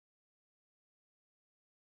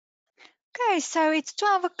Okay, so it's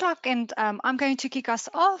 12 o'clock and I'm going to kick us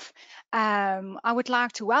off. I would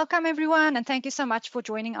like to welcome everyone and thank you so much for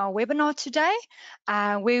joining our webinar today,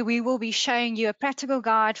 where we will be showing you a practical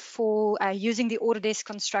guide for using the Autodesk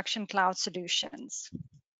Construction Cloud Solutions.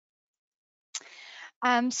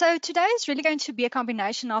 So today is really going to be a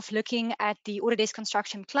combination of looking at the Autodesk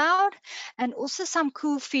Construction Cloud and also some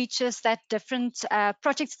cool features that different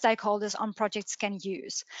project stakeholders on projects can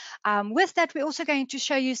use. With that, we're also going to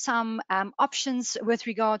show you some options with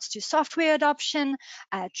regards to software adoption,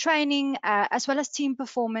 training, as well as team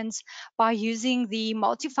performance by using the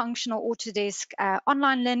multifunctional Autodesk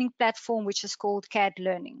online learning platform, which is called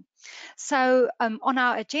CADLearning. So on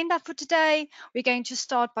our agenda for today, we're going to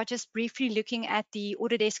start by just briefly looking at the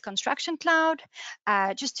Autodesk Construction Cloud,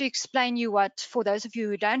 just to explain you what, for those of you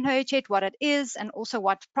who don't know it yet, what it is and also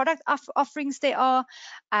what product offerings there are,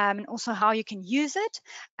 and also how you can use it.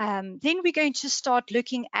 Then we're going to start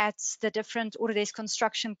looking at the different Autodesk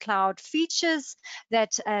Construction Cloud features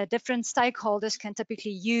that different stakeholders can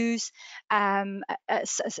typically use.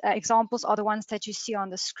 Examples are the ones that you see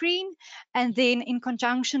on the screen. And then in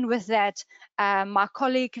conjunction with that, my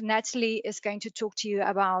colleague Natalie is going to talk to you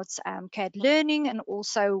about CADLearning and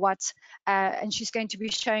also and she's going to be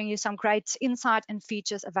showing you some great insight and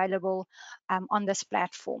features available on this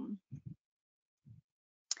platform.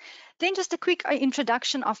 Then just a quick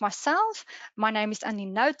introduction of myself. My name is Annie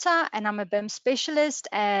Nota and I'm a BIM specialist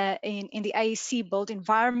in the AEC built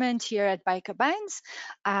environment here at Baker Baines.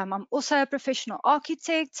 I'm also a professional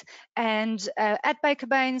architect, and at Baker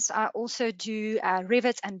Baines I also do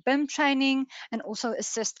Revit and BIM training and also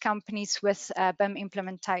assist companies with BIM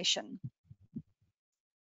implementation.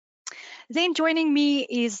 Then joining me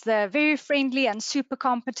is the very friendly and super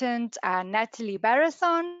competent Natalie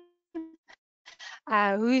Barathon,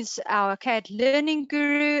 who's our CADLearning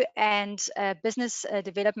guru and business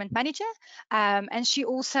development manager. And she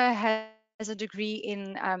also has a degree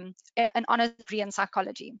in an honors degree in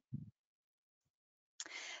psychology.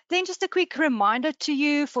 Then just a quick reminder to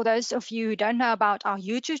you, for those of you who don't know about our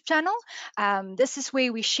YouTube channel, this is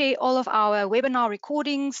where we share all of our webinar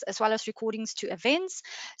recordings as well as recordings to events.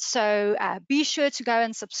 So be sure to go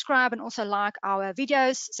and subscribe and also like our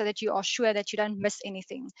videos so that you are sure that you don't miss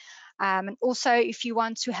anything. And also, if you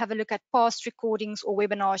want to have a look at past recordings or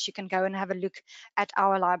webinars, you can go and have a look at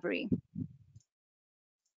our library.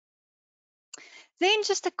 Then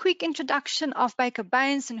just a quick introduction of Baker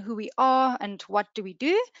Baines and who we are and what do we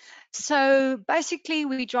do. So basically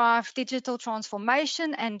we drive digital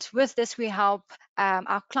transformation, and with this we help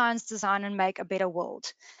our clients design and make a better world.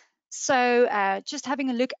 So just having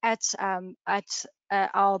a look at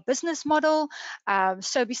our business model.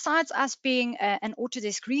 So besides us being an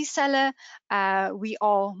Autodesk reseller, we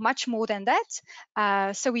are much more than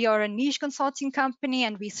that. So we are a niche consulting company,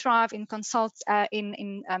 and we thrive in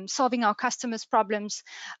solving our customers' problems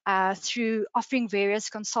through offering various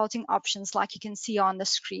consulting options, like you can see on the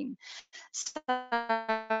screen. So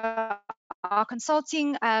our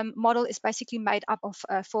consulting model is basically made up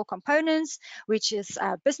of 4 components, which is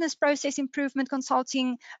business process improvement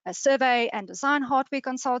consulting, survey and design hardware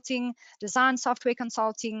consulting, design software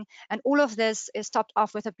consulting, and all of this is topped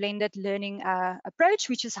off with a blended learning approach,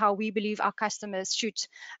 which is how we believe our customers should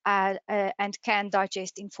and can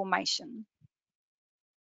digest information.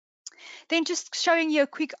 Then just showing you a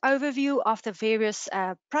quick overview of the various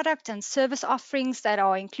product and service offerings that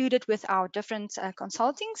are included with our different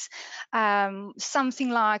consultings. Something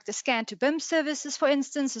like the scan to BIM services, for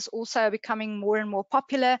instance, is also becoming more and more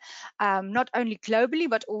popular, not only globally,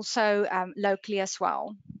 but also locally as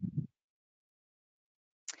well.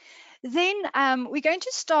 Then we're going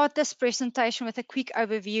to start this presentation with a quick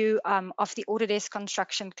overview of the Autodesk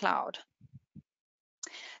Construction Cloud.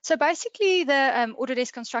 So basically, the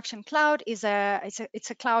Autodesk Construction Cloud is it's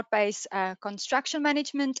a cloud-based construction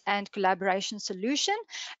management and collaboration solution,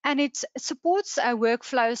 and it supports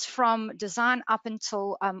workflows from design up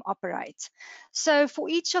until operate. So for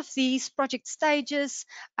each of these project stages,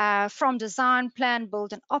 from design, plan,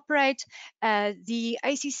 build, and operate, the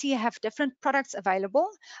ACC have different products available,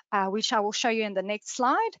 which I will show you in the next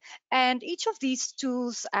slide. And each of these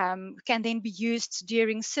tools can then be used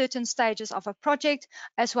during certain stages of a project,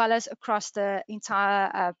 as well as across the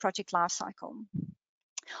entire project lifecycle.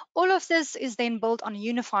 All of this is then built on a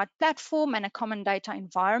unified platform and a common data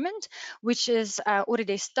environment, which is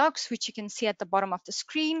Autodesk Docs, which you can see at the bottom of the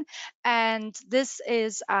screen. And this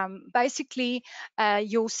is basically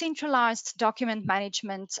your centralized document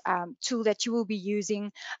management tool that you will be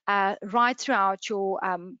using right throughout your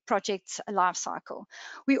project lifecycle.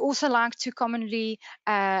 We also like to commonly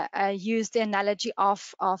use the analogy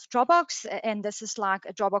of Dropbox, and this is like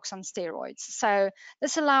a Dropbox on steroids. So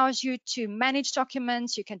this allows you to manage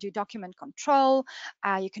documents, you can do document control,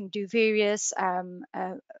 you can do various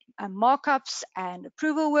markups and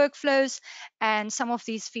approval workflows, and some of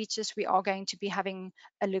these features we are going to be having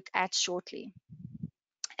a look at shortly.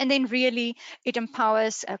 And then really it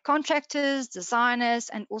empowers contractors, designers,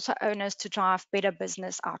 and also owners to drive better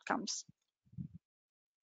business outcomes.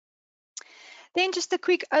 Then just a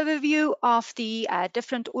quick overview of the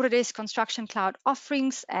different Autodesk Construction Cloud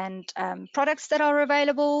offerings and products that are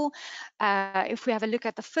available. If we have a look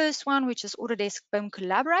at the first one, which is Autodesk BIM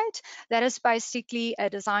Collaborate, that is basically a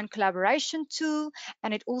design collaboration tool,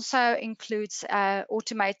 and it also includes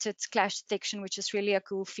automated clash detection, which is really a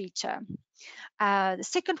cool feature. The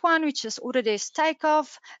second one, which is Autodesk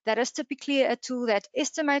Takeoff, that is typically a tool that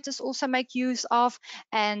estimators also make use of,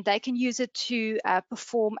 and they can use it to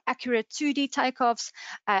perform accurate 2D takeoffs,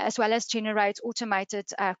 as well as generate automated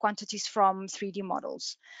quantities from 3D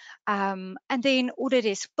models. And then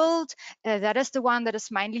Autodesk Build, that is the one that is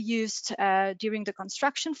mainly used during the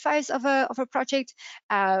construction phase of a project.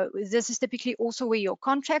 This is typically also where your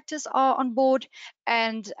contractors are on board,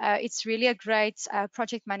 and it's really a great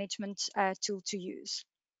project management tool to use.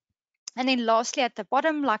 And then lastly, at the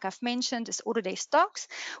bottom, like I've mentioned, is Autodesk Docs,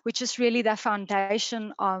 which is really the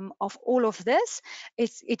foundation of all of this.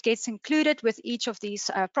 It gets included with each of these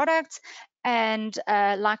products. And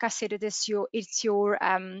like I said, it's your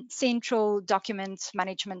central document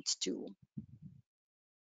management tool.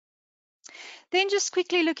 Then just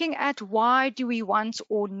quickly looking at why do we want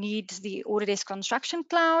or need the Autodesk Construction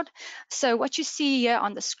Cloud. So what you see here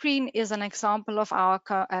on the screen is an example of our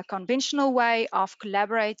conventional way of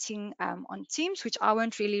collaborating on Teams, which I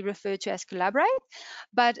won't really refer to as collaborate,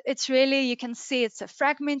 but it's really, you can see it's a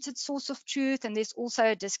fragmented source of truth, and there's also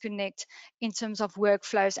a disconnect in terms of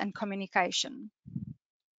workflows and communication.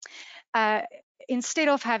 Instead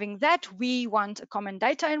of having that, we want a common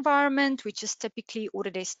data environment, which is typically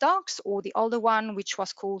Autodesk Docs, or the older one, which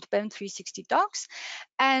was called BIM 360 Docs.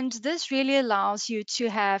 And this really allows you to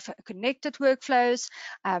have connected workflows,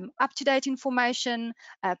 up-to-date information,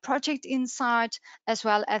 project insight, as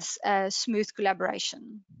well as smooth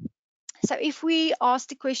collaboration. So if we ask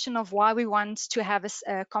the question of why we want to have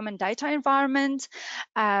a common data environment,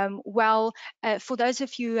 for those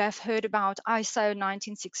of you who have heard about ISO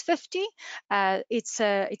 19650, it's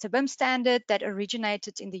a BIM standard that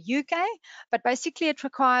originated in the UK, but basically it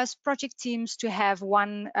requires project teams to have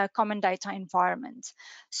one common data environment.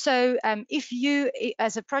 So if you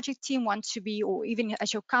as a project team want to be, or even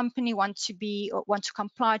as your company want to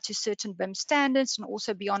comply to certain BIM standards and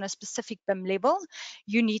also be on a specific BIM level,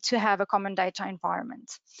 you need to have a common data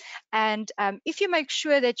environment. And if you make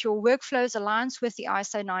sure that your workflows aligns with the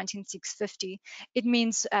ISO 19650, it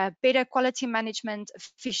means better quality management,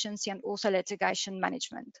 efficiency, and also litigation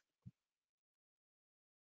management.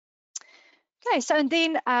 Okay, so and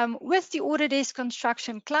then with the Autodesk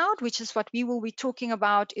Construction Cloud, which is what we will be talking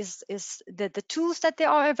about, is the tools that they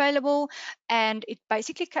are available, and it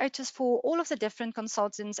basically caters for all of the different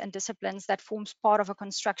consultants and disciplines that forms part of a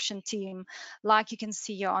construction team, like you can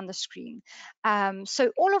see here on the screen.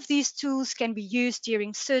 So all of these tools can be used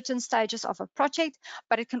during certain stages of a project,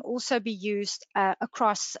 but it can also be used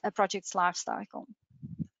across a project's life cycle.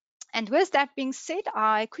 And with that being said,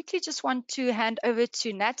 I quickly just want to hand over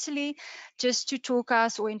to Natalie just to talk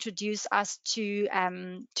us or introduce us to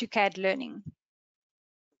CADLearning.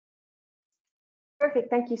 Perfect,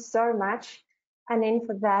 thank you so much. And then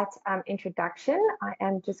for that introduction, I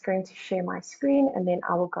am just going to share my screen, and then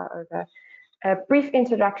I will go over a brief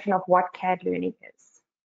introduction of what CADLearning is.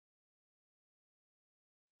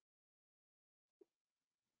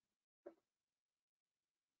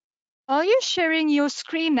 Are you sharing your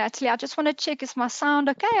screen, Natalie? I just want to check, is my sound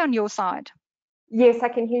okay on your side? Yes, I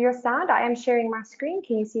can hear your sound. I am sharing my screen.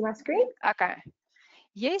 Can you see my screen? Okay.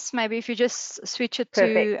 Yes, maybe if you just switch it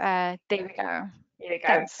Perfect. to, there we go. There we go.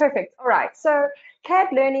 Thanks. Perfect. All right. So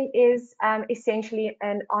CADLearning is essentially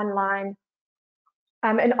an online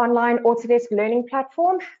Autodesk learning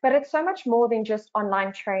platform, but it's so much more than just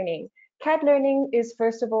online training. CADLearning is,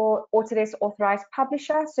 first of all, Autodesk authorized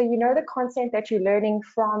publisher. So you know the content that you're learning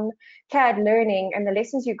from CADLearning and the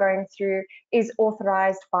lessons you're going through is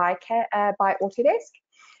authorized by Autodesk.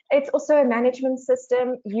 It's also a management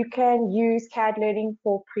system. You can use CADLearning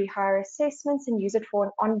for pre-hire assessments and use it for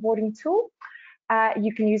an onboarding tool.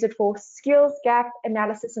 You can use it for skills gap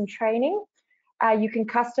analysis and training. You can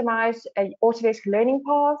customize Autodesk learning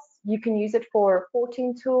paths. You can use it for a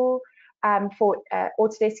reporting tool, for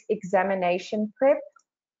Autodesk examination prep,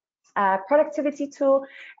 productivity tool.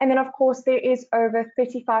 And then, of course, there is over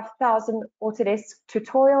 35,000 Autodesk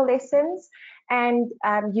tutorial lessons, and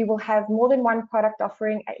you will have more than one product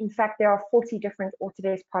offering. In fact, there are 40 different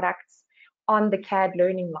Autodesk products on the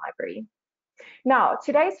CADLearning library. Now,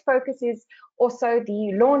 today's focus is also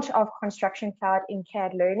the launch of Construction Cloud in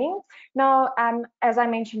CADLearning. Now, as I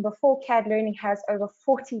mentioned before, CADLearning has over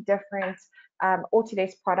 40 different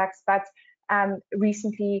Autodesk products, but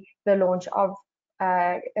recently the launch of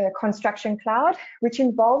Construction Cloud, which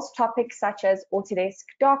involves topics such as Autodesk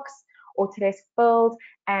Docs, Autodesk Build,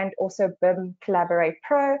 and also BIM Collaborate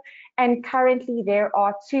Pro. And currently there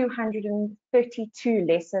are 232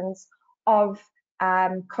 lessons of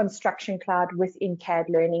Construction Cloud within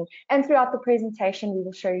CADLearning. And throughout the presentation, we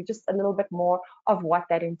will show you just a little bit more of what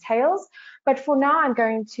that entails. But for now, I'm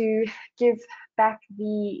going to give back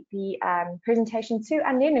the presentation to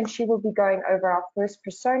Anin, and she will be going over our first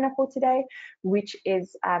persona for today, which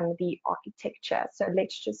is the architecture. So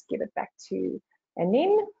let's just give it back to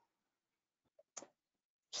Anin.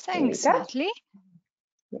 Thanks, Natalie.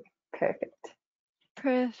 Yeah, perfect.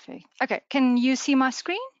 Perfect. Okay, can you see my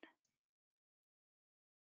screen?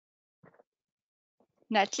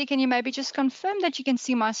 Natalie, can you maybe just confirm that you can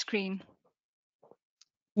see my screen?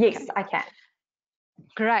 Yes, okay. I can.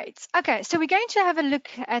 Great. Okay, so we're going to have a look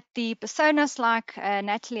at the personas like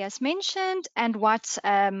Natalie has mentioned and what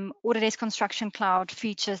Autodesk Construction Cloud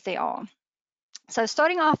features there are. So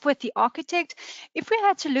starting off with the architect, if we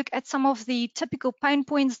had to look at some of the typical pain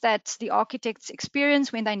points that the architects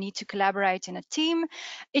experience when they need to collaborate in a team,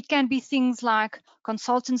 it can be things like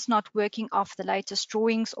consultants not working off the latest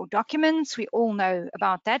drawings or documents. We all know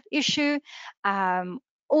about that issue.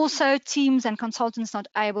 Also, teams and consultants not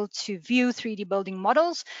able to view 3D building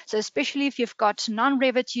models. So especially if you've got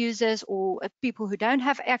non-Revit users or people who don't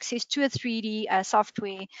have access to a 3D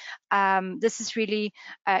software, this is really,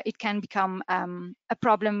 it can become a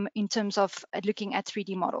problem in terms of looking at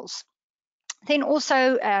 3D models. Then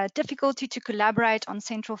also difficulty to collaborate on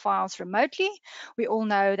central files remotely. We all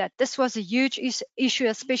know that this was a huge issue,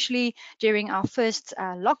 especially during our first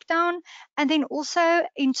lockdown. And then also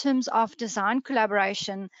in terms of design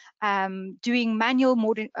collaboration, doing manual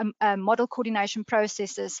model coordination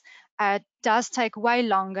processes does take way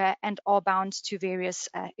longer and are bound to various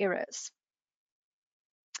errors.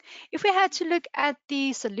 If we had to look at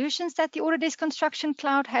the solutions that the Autodesk Construction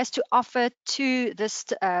Cloud has to offer to this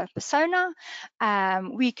persona,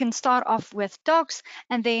 we can start off with Docs,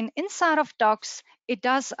 and then inside of Docs, it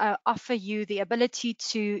does offer you the ability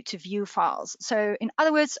to view files. So in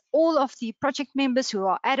other words, all of the project members who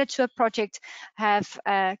are added to a project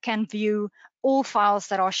can view all files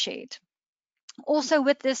that are shared. Also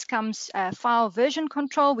with this comes file version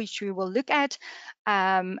control, which we will look at,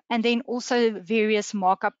 and then also various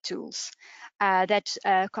markup tools that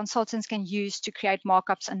consultants can use to create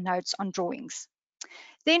markups and notes on drawings.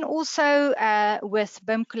 Then also with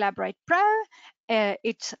BIM Collaborate Pro,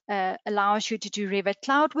 it allows you to do Revit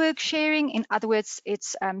cloud work sharing. In other words,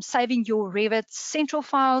 it's saving your Revit central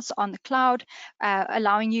files on the cloud,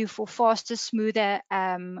 allowing you for faster, smoother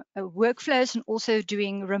workflows and also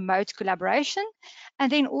doing remote collaboration.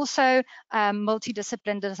 And then also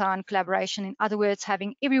multidiscipline design collaboration. In other words,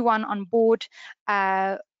 having everyone on board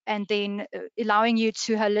and then allowing you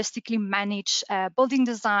to holistically manage building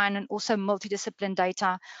design and also multidiscipline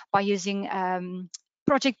data by using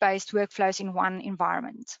project-based workflows in one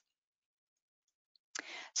environment.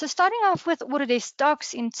 So starting off with Autodesk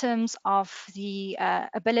Docs in terms of the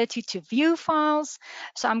ability to view files.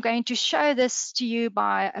 So I'm going to show this to you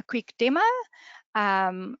by a quick demo.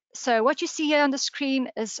 So what you see here on the screen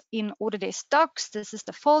is in Autodesk Docs. This is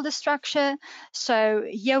the folder structure. So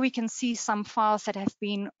here we can see some files that have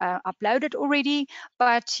been uploaded already,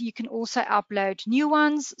 but you can also upload new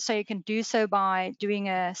ones. So you can do so by doing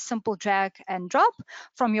a simple drag and drop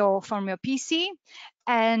from your PC.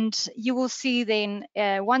 And you will see then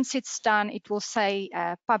once it's done, it will say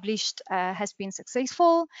published has been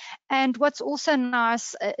successful. And what's also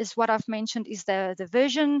nice is what I've mentioned is the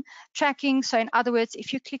version tracking. So in other words,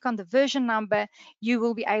 if you click click on the version number, you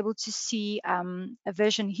will be able to see a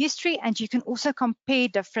version history, and you can also compare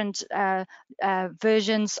different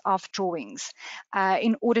versions of drawings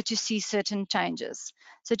in order to see certain changes.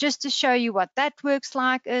 So just to show you what that works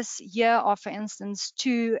like is here are, for instance,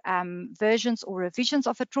 two versions or revisions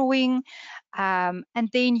of a drawing, and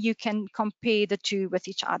then you can compare the two with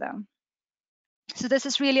each other. So this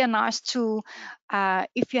is really a nice tool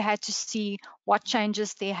if you had to see what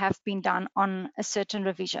changes there have been done on a certain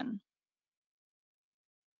revision.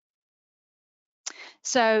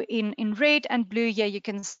 So in red and blue here, you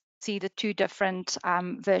can see the two different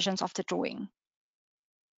versions of the drawing.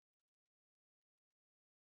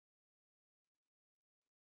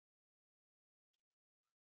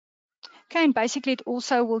 Okay, and basically it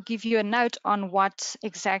also will give you a note on what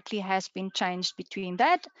exactly has been changed between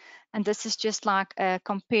that. And this is just like a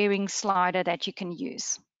comparing slider that you can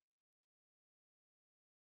use.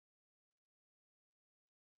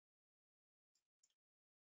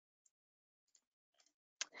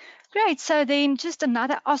 Great. So then just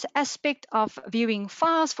another aspect of viewing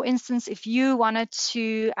files, for instance, if you wanted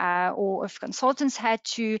to, or if consultants had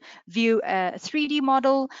to view a 3D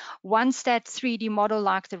model, once that 3D model,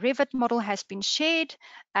 like the Revit model, has been shared,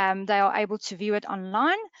 they are able to view it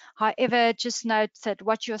online. However, just note that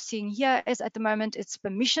what you're seeing here is at the moment, it's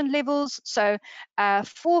permission levels. So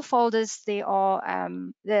for folders, there are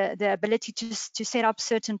the ability to set up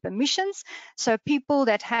certain permissions. So people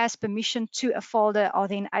that has permission to a folder are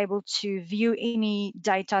then able to view any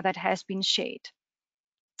data that has been shared.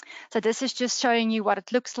 So this is just showing you what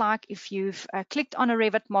it looks like if you've clicked on a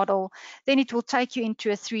Revit model, then it will take you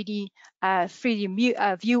into a 3D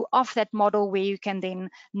view of that model where you can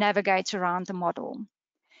then navigate around the model.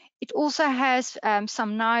 It also has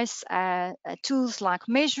some nice tools like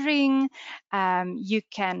measuring. You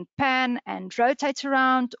can pan and rotate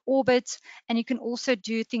around, orbit, and you can also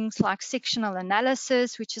do things like sectional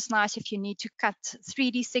analysis, which is nice if you need to cut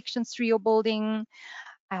 3D sections through your building.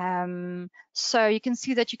 So you can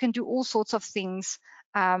see that you can do all sorts of things.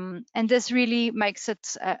 And this really makes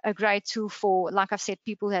it a great tool for, like I've said,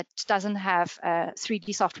 people that doesn't have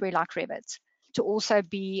 3D software like Revit to also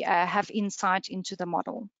have insight into the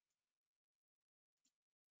model.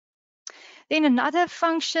 Then another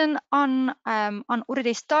function on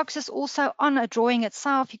Autodesk Docs is also on a drawing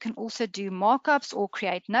itself. You can also do markups or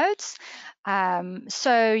create notes.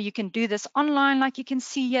 So you can do this online, like you can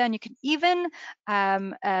see here, and you can even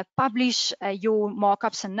publish your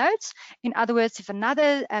markups and notes. In other words, if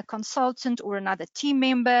another consultant or another team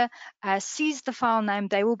member sees the file name,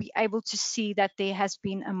 they will be able to see that there has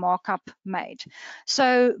been a markup made.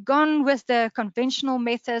 So gone with the conventional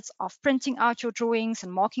methods of printing out your drawings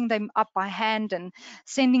and marking them up by hand and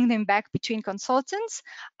sending them back between consultants.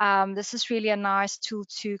 This is really a nice tool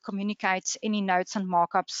to communicate any notes and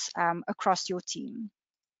markups across your team.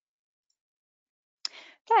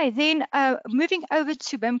 Okay, then moving over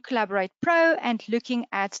to BIM Collaborate Pro and looking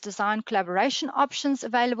at design collaboration options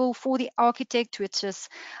available for the architect, which is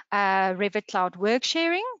Revit Cloud Work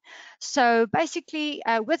Sharing. So basically,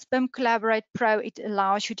 with BIM Collaborate Pro, it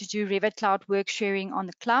allows you to do Revit Cloud Work Sharing on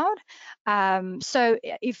the cloud. So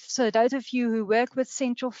those of you who work with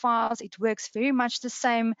central files, it works very much the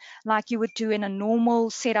same like you would do in a normal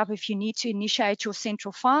setup if you need to initiate your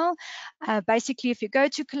central file. Basically, if you go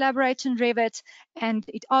to Collaborate in Revit and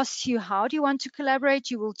it asks you how do you want to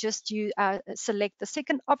collaborate, you will just select the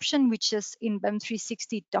second option, which is in BIM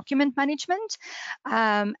 360 Document Management.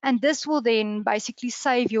 And this will then basically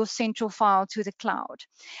save your central file to the cloud.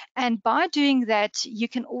 And by doing that, you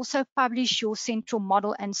can also publish your central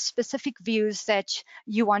model and specific views that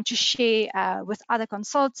you want to share with other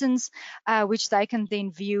consultants, which they can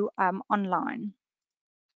then view online.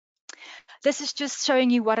 This is just showing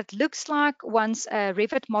you what it looks like once a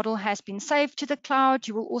Revit model has been saved to the cloud.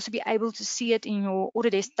 You will also be able to see it in your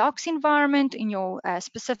Autodesk Docs environment, in your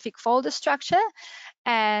specific folder structure.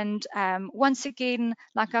 And once again,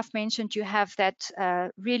 like I've mentioned, you have that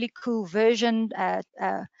really cool version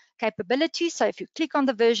capability. So if you click on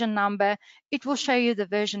the version number, it will show you the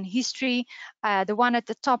version history. The one at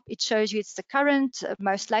the top, it shows you it's the current,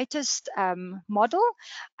 most latest model.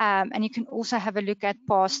 And you can also have a look at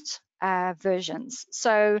past versions.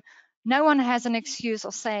 So no one has an excuse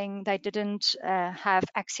of saying they didn't have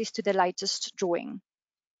access to the latest drawing.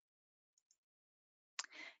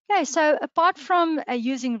 Okay, so apart from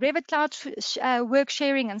using Revit Cloud work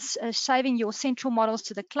sharing and saving your central models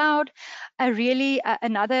to the cloud,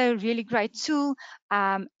 another really great tool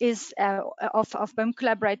is of BIM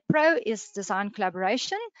Collaborate Pro is design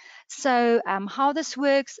collaboration. So how this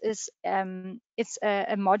works is it's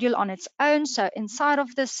a module on its own. So inside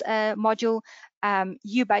of this module,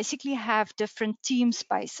 you basically have different team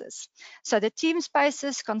spaces. So the team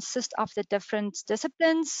spaces consist of the different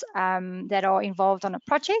disciplines that are involved on a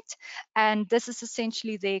project, and this is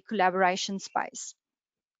essentially their collaboration space.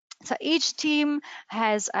 So each team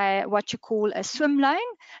has what you call a swim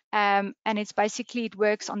lane, and it's basically, it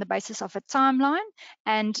works on the basis of a timeline.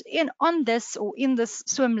 And in this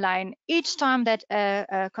swim lane, each time that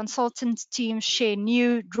a consultant team share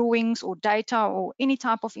new drawings or data or any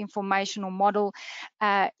type of information or model,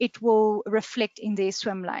 it will reflect in their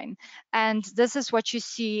swim lane. And this is what you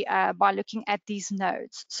see by looking at these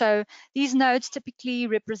nodes. So these nodes typically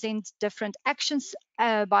represent different actions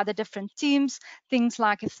by the different teams. Things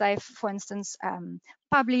like if they, for instance,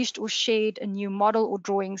 published or shared a new model or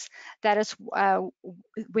drawings, that is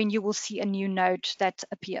when you will see a new node that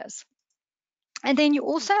appears. And then you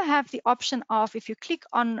also have the option of, if you click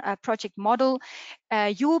on a project model,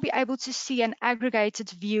 you will be able to see an aggregated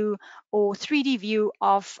view or 3D view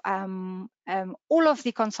of all of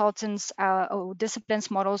the consultants or disciplines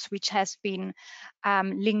models which has been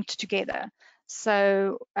linked together.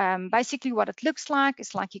 So basically what it looks like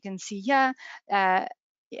is like you can see here,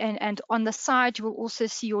 and on the side, you will also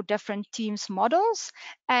see your different teams models.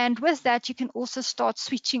 And with that, you can also start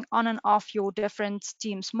switching on and off your different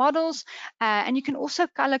teams models. And you can also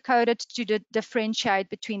color code it to differentiate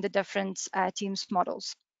between the different teams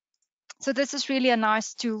models. So this is really a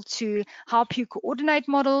nice tool to help you coordinate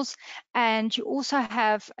models. And you also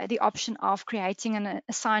have the option of creating and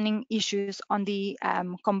assigning issues on the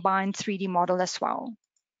combined 3D model as well.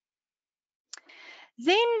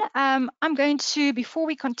 Then I'm going to, before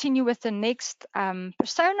we continue with the next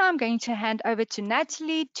persona, I'm going to hand over to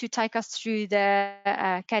Natalie to take us through the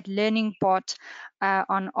CADLearning part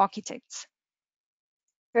on architects.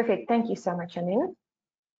 Perfect. Thank you so much, Anin.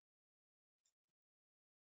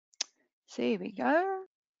 There we go.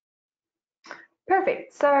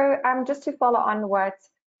 Perfect. So just to follow on what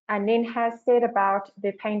Anin has said about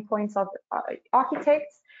the pain points of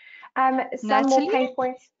architects, some Natalie, more pain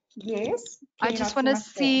points. Yes. I just want to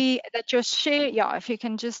see that your share. Yeah, if you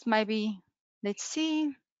can just maybe, let's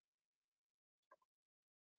see.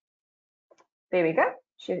 There we go.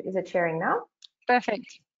 Is it sharing now?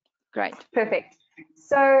 Perfect. Great. Perfect.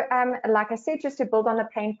 So like I said, just to build on the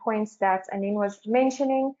pain points that Anin was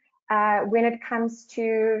mentioning, when it comes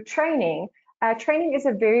to training, training is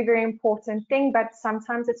a very, very important thing, but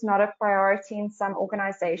sometimes it's not a priority in some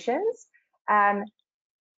organizations.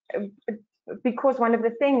 Because one of the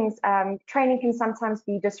things, training can sometimes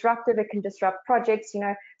be disruptive. It can disrupt projects. You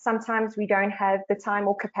know, sometimes we don't have the time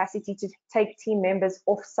or capacity to take team members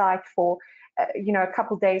off-site for, you know, a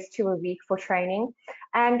couple days to a week for training.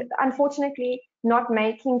 And unfortunately, not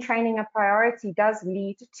making training a priority does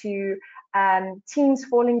lead to teams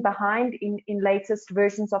falling behind in latest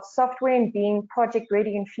versions of software and being project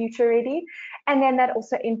ready and future ready. And then that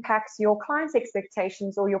also impacts your clients'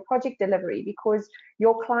 expectations or your project delivery, because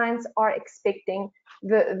your clients are expecting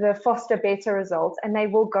the faster, better results, and they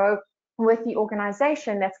will go with the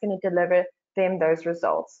organization that's going to deliver them those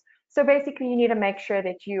results. So basically, you need to make sure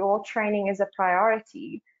that your training is a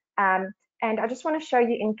priority. And I just want to show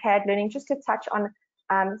you in CADLearning, just to touch on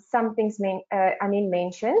some things Anin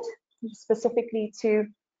mentioned, specifically to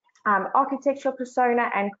architectural persona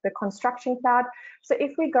and the construction cloud. So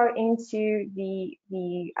if we go into the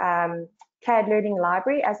CADLearning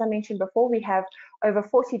library, as I mentioned before, we have over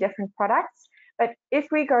 40 different products. But if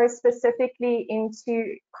we go specifically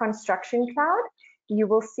into construction cloud, you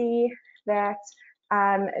will see that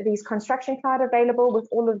these construction cloud available with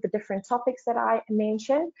all of the different topics that I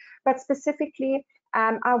mentioned. But specifically,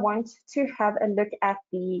 I want to have a look at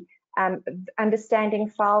the understanding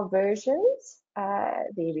file versions. There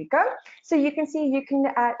we go. So you can see, you can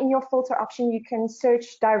in your filter option, you can search,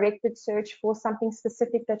 directed search for something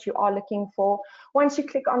specific that you are looking for. Once you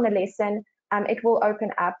click on the lesson, it will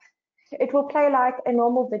open up. It will play like a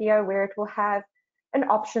normal video where it will have an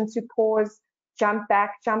option to pause, jump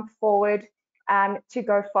back, jump forward, to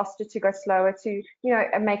go faster, to go slower, to, you know,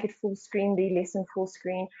 make it full screen, the lesson full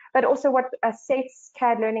screen. But also what sets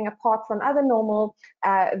CADLearning apart from other normal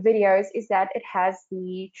videos is that it has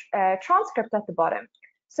the transcript at the bottom.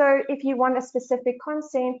 So if you want a specific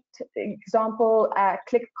concept, example,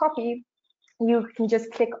 click copy, you can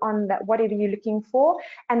just click on that, whatever you're looking for,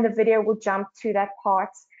 and the video will jump to that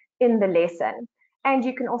part in the lesson. And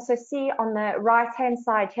you can also see on the right-hand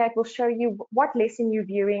side here, it will show you what lesson you're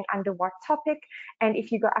viewing under what topic. And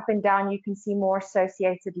if you go up and down, you can see more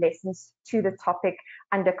associated lessons to the topic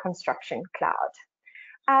under Construction Cloud.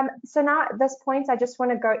 So now at this point, I just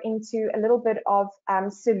want to go into a little bit of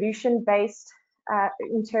solution-based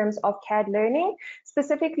in terms of CAD learning,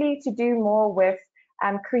 specifically to do more with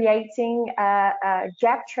creating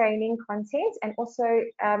gap training content and also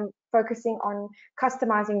focusing on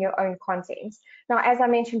customizing your own content. Now, as I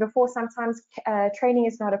mentioned before, sometimes training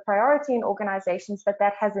is not a priority in organizations, but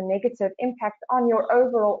that has a negative impact on your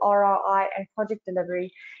overall ROI and project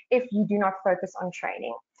delivery if you do not focus on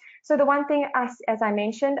training. So the one thing, as I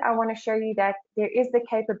mentioned, I want to show you that there is the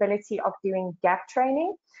capability of doing gap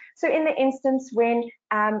training. So in the instance when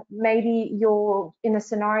maybe you're in a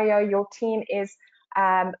scenario, your team is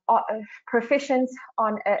proficient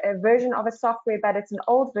on a version of a software, but it's an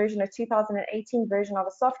old version, a 2018 version of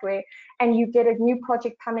a software, and you get a new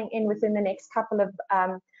project coming in within the next couple of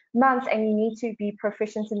months, and you need to be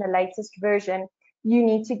proficient in the latest version, you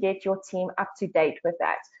need to get your team up to date with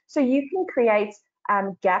that. So you can create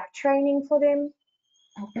gap training for them.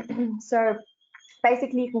 So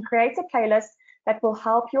basically, you can create a playlist that will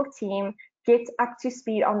help your team get up to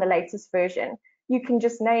speed on the latest version. You can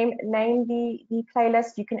just name the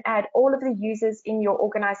playlist. You can add all of the users in your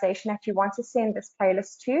organization that you want to send this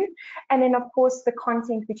playlist to. And then, of course, the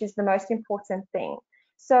content, which is the most important thing.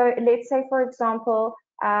 So let's say, for example,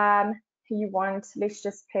 let's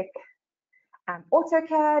just pick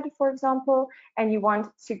AutoCAD, for example, and you want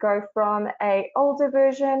to go from an older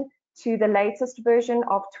version to the latest version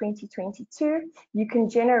of 2022, you can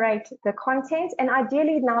generate the content. And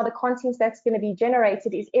ideally now the content that's going to be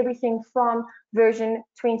generated is everything from version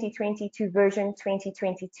 2020 to version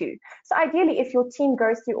 2022. So ideally, if your team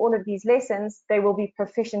goes through all of these lessons, they will be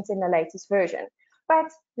proficient in the latest version. But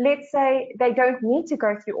let's say they don't need to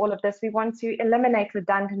go through all of this. We want to eliminate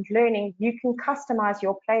redundant learning. You can customize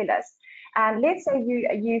your playlist. And let's say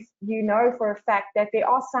you know for a fact that there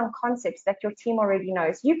are some concepts that your team already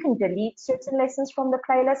knows. You can delete certain lessons from the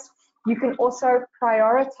playlist. You can also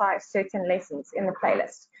prioritize certain lessons in the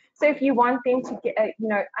playlist. So if you want them to get,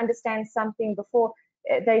 understand something before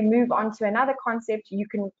they move on to another concept, you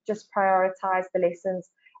can just prioritize the lessons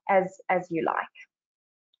as you like.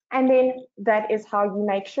 And then that is how you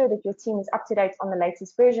make sure that your team is up to date on the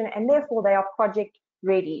latest version, and therefore they are project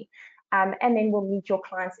ready. And then will meet your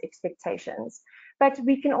client's expectations. But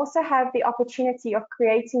we can also have the opportunity of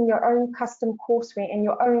creating your own custom courseware and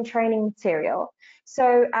your own training material.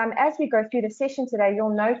 So as we go through the session today,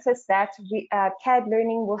 you'll notice that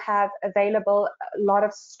CADLearning will have available a lot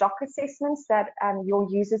of stock assessments that your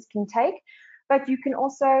users can take. But you can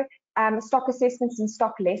also stock assessments and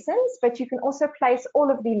stock lessons, but you can also place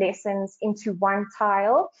all of the lessons into one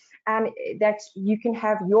tile. That you can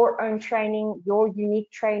have your own training, your unique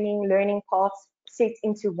training, learning paths set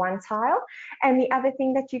into one tile. And the other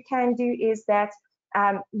thing that you can do is that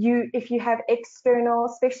if you have external,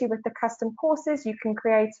 especially with the custom courses, you can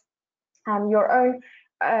create your own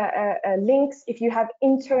links. If you have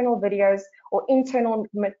internal videos or internal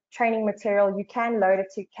training material, you can load it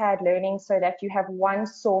to CADLearning so that you have one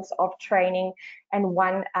source of training and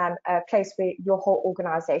one place where your whole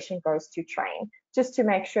organization goes to train, just to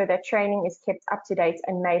make sure that training is kept up to date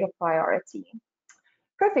and made a priority.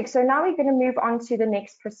 Perfect. So now we're going to move on to the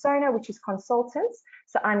next persona, which is consultants.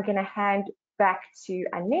 So I'm going to hand back to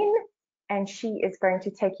Anin, and she is going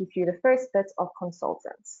to take you through the first bit of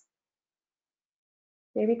consultants.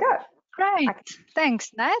 There we go. Great.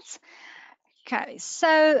 Thanks, Nat. Okay,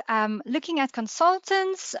 so looking at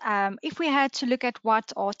consultants, if we had to look at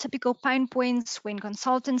what are typical pain points when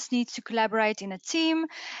consultants need to collaborate in a team,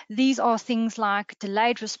 these are things like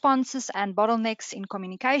delayed responses and bottlenecks in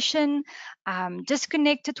communication,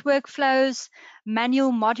 disconnected workflows,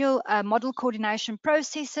 manual model coordination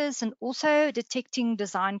processes, and also detecting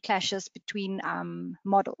design clashes between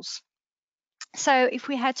models. So if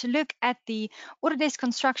we had to look at the Autodesk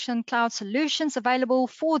Construction Cloud Solutions available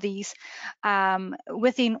for these,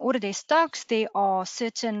 within Autodesk Docs, there are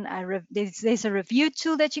certain, there's a review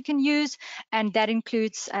tool that you can use, and that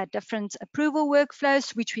includes different approval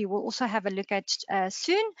workflows, which we will also have a look at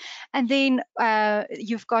soon. And then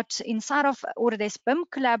you've got inside of Autodesk BIM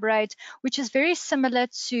Collaborate, which is very similar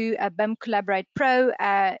to BIM Collaborate Pro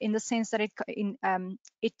in the sense that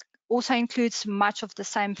it also includes much of the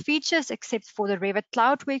same features except for the Revit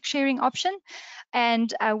Cloud work sharing option.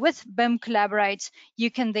 And with BIM Collaborate, you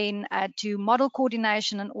can then do model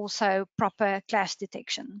coordination and also proper clash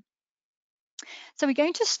detection. So we're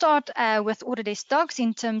going to start with Autodesk Docs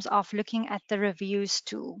in terms of looking at the reviews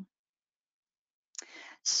tool.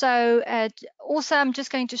 So also I'm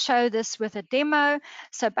just going to show this with a demo.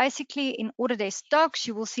 So basically in Autodesk Docs,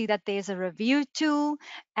 you will see that there's a review tool,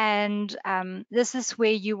 and this is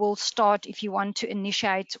where you will start if you want to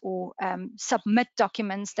initiate or submit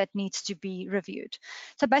documents that needs to be reviewed.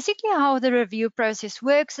 So basically how the review process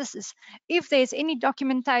works is if there's any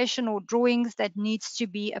documentation or drawings that needs to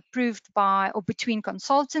be approved by or between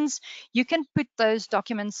consultants, you can put those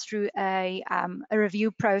documents through a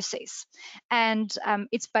review process. And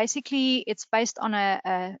it's based on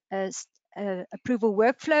a approval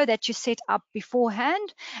workflow that you set up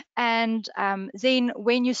beforehand. And then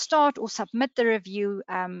when you start or submit the review,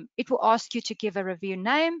 it will ask you to give a review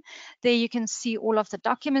name. There you can see all of the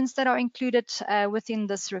documents that are included within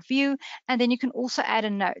this review. And then you can also add a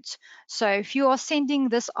note. So if you are sending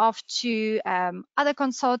this off to other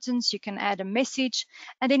consultants, you can add a message.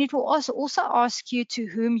 And then it will also ask you to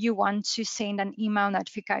whom you want to send an email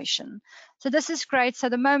notification. So this is great. So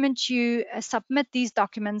the moment you submit these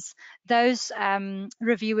documents, those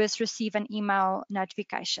reviewers receive an email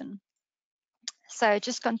notification. So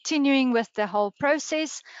just continuing with the whole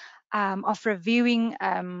process of reviewing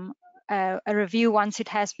a review once it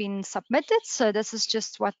has been submitted. So this is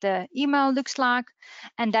just what the email looks like,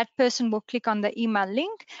 and that person will click on the email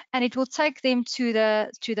link, and it will take them to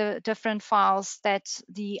the different files that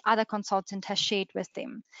the other consultant has shared with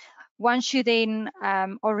them. Once you then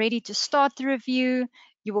are ready to start the review,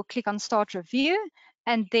 you will click on Start Review,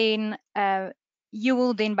 and then you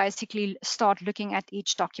will then basically start looking at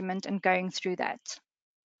each document and going through that.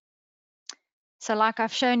 So like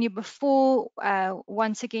I've shown you before,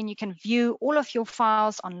 once again, you can view all of your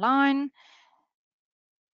files online.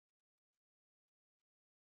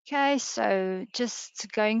 Okay, so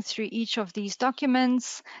just going through each of these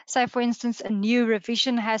documents. Say, for instance, a new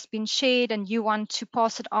revision has been shared and you want to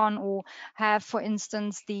pass it on, or have, for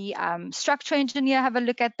instance, the structural engineer have a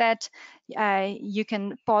look at that. You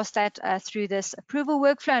can pass that through this approval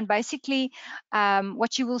workflow. And basically,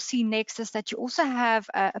 what you will see next is that you also have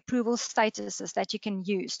approval statuses that you can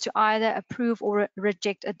use to either approve or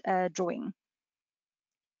reject a drawing.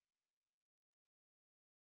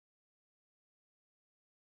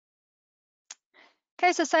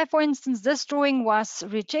 Okay, so say for instance, this drawing was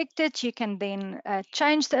rejected, you can then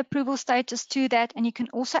change the approval status to that, and you can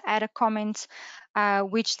also add a comment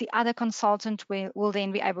which the other consultant will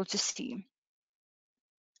then be able to see.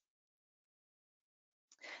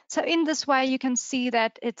 So in this way, you can see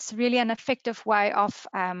that it's really an effective way of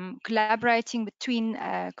collaborating between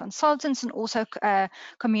consultants and also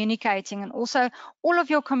communicating, and also all of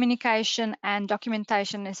your communication and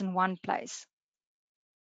documentation is in one place.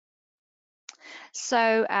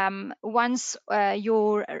 So once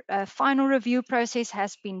your final review process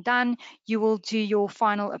has been done, you will do your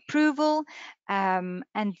final approval,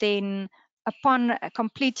 and then upon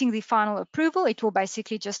completing the final approval, it will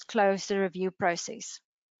basically just close the review process.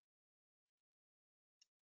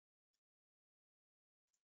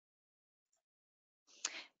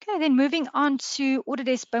 Okay, then moving on to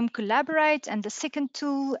Autodesk BIM Collaborate, and the second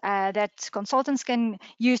tool that consultants can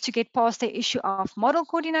use to get past the issue of model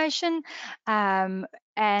coordination.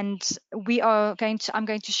 And I'm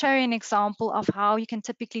going to show you an example of how you can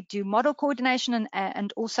typically do model coordination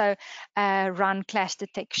and also run clash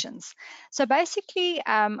detections. So basically,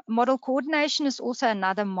 model coordination is also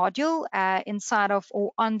another module inside of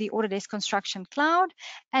or on the Autodesk Construction Cloud.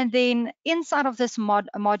 And then inside of this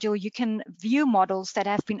module, you can view models that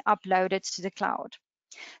have been uploaded to the cloud.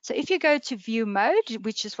 So if you go to view mode,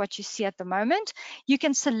 which is what you see at the moment, you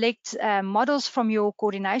can select models from your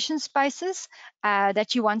coordination spaces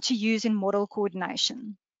that you want to use in model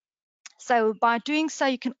coordination. So by doing so,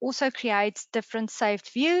 you can also create different saved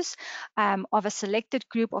views of a selected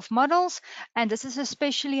group of models. And this is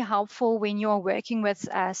especially helpful when you're working with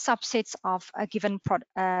subsets of a given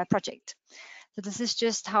project. So this is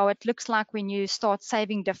just how it looks like when you start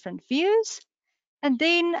saving different views. And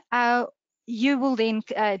then you will then,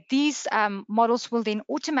 these models will then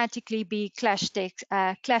automatically be clash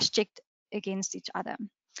checked against each other.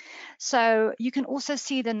 So you can also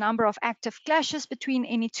see the number of active clashes between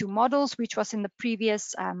any two models, which was in the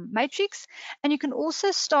previous matrix. And you can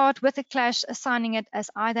also start with a clash, assigning it as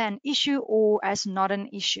either an issue or as not an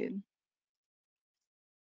issue.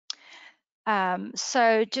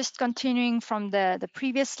 So just continuing from the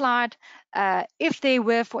previous slide, if there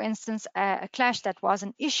were, for instance, a clash that was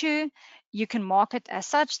an issue, you can mark it as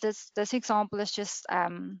such. This example is just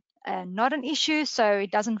not an issue, so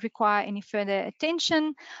it doesn't require any further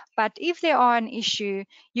attention. But if there are an issue,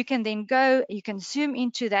 you can then you can zoom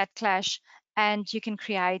into that clash and you can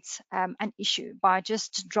create an issue by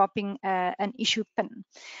just dropping an issue pin.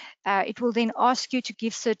 It will then ask you to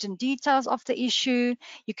give certain details of the issue.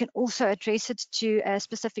 You can also address it to a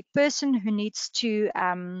specific person who needs to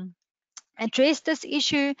address this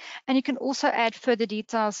issue, and you can also add further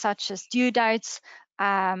details such as due dates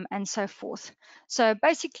and so forth. So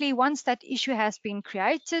basically, once that issue has been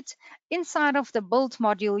created, inside of the build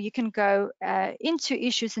module, you can go into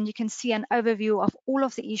issues and you can see an overview of all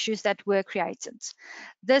of the issues that were created.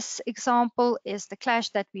 This example is the clash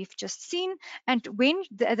that we've just seen, and when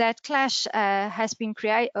that clash has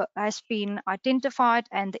been identified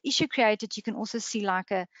and the issue created, you can also see like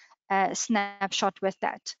a snapshot with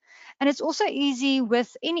that. And it's also easy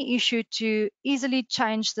with any issue to easily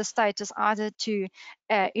change the status either to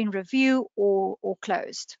in review or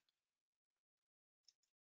closed.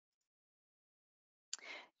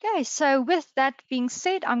 Okay, so with that being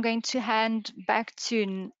said, I'm going to hand back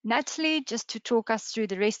to Natalie just to talk us through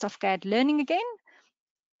the rest of CADLearning again.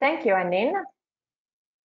 Thank you, Anin.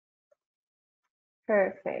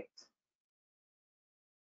 Perfect.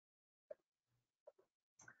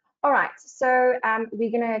 All right, so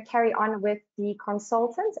we're going to carry on with the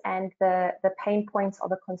consultant and the pain points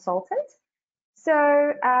of a consultant.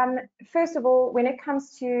 So first of all, when it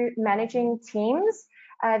comes to managing teams,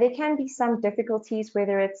 there can be some difficulties,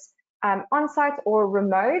 whether it's on-site or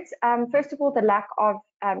remote. First of all, the lack of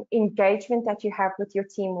engagement that you have with your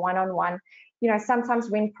team one-on-one. You know,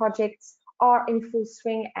 sometimes when projects are in full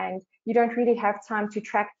swing and you don't really have time to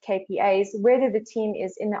track KPIs, whether the team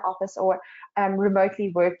is in the office or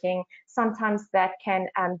remotely working, sometimes that can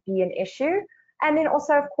be an issue. And then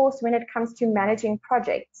also, of course, when it comes to managing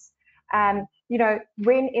projects, you know,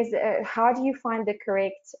 how do you find the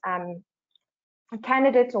correct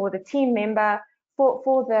candidate or the team member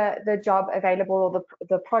for the job available or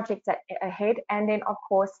the project ahead? And then, of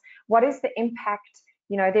course, what is the impact?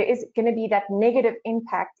 You know, there is going to be that negative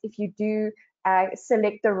impact if you do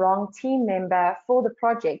select the wrong team member for the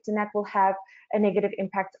project, and that will have a negative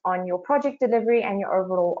impact on your project delivery and your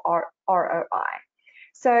overall ROI.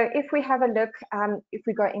 So if we have a look, if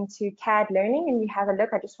we go into CADLearning and we have a look,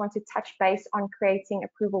 I just want to touch base on creating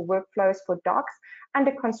approval workflows for docs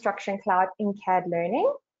under Construction Cloud in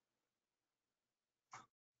CADLearning.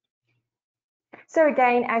 So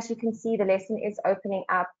again, as you can see, the lesson is opening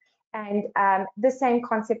up, and the same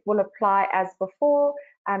concept will apply as before.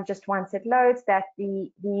 Just once it loads, that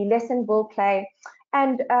the lesson will play.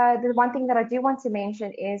 And the one thing that I do want to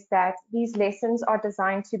mention is that these lessons are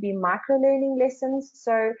designed to be micro-learning lessons.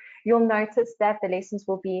 So you'll notice that the lessons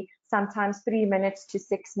will be sometimes 3 minutes to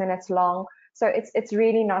 6 minutes long. So it's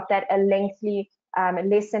really not that a lengthy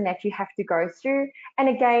lesson that you have to go through. And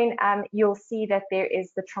again, you'll see that there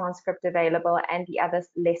is the transcript available and the other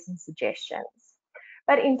lesson suggestions.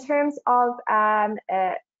 But in terms of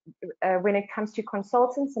when it comes to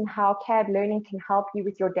consultants and how CADLearning can help you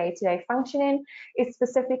with your day-to-day functioning, is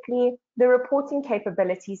specifically the reporting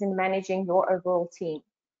capabilities in managing your overall team.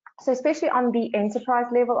 So especially on the enterprise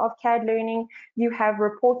level of CADLearning, you have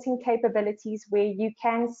reporting capabilities where you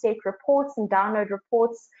can set reports and download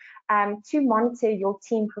reports to monitor your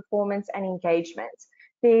team performance and engagement.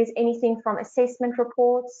 There's anything from assessment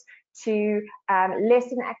reports to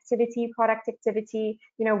lesson activity, product activity,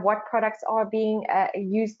 you know, what products are being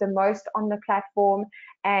used the most on the platform,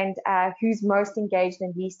 and who's most engaged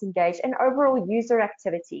and least engaged, and overall user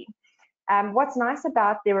activity. What's nice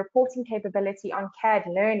about the reporting capability on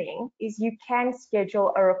CADLearning is you can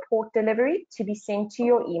schedule a report delivery to be sent to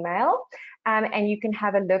your email, and you can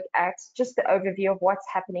have a look at just the overview of what's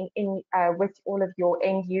happening in with all of your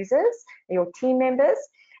end users, your team members.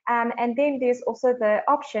 And then there's also the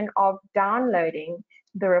option of downloading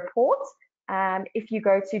the report. If you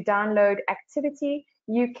go to download activity,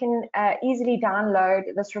 you can easily download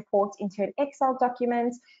this report into an Excel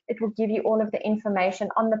document. It will give you all of the information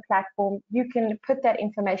on the platform. You can put that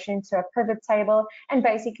information into a pivot table and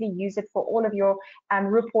basically use it for all of your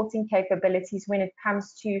reporting capabilities when it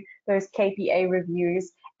comes to those KPI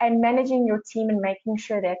reviews and managing your team and making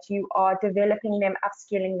sure that you are developing them,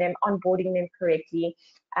 upskilling them, onboarding them correctly,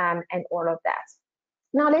 and all of that.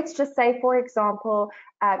 Now, let's just say, for example,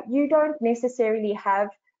 you don't necessarily have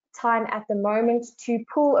time at the moment to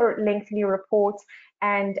pull a lengthy report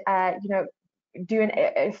and you know, do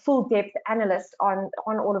a full depth analysis on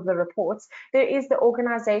all of the reports. There is the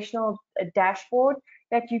organizational dashboard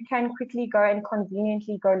that you can quickly go and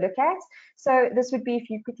conveniently go look at. So this would be if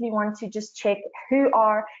you quickly want to just check who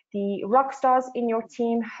are the rock stars in your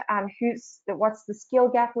team, what's the skill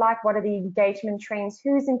gap like, what are the engagement trends,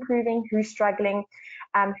 who's improving, who's struggling.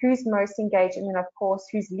 who's most engaged, and then of course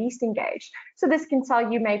who's least engaged. So this can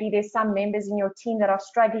tell you maybe there's some members in your team that are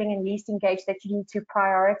struggling and least engaged that you need to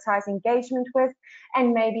prioritize engagement with,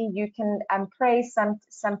 and maybe you can praise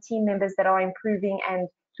some team members that are improving and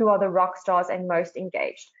who are the rock stars and most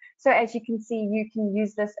engaged. So as you can see, you can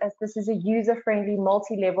use this as this is a user-friendly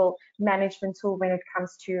multi-level management tool when it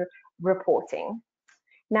comes to reporting.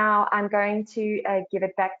 Now I'm going to give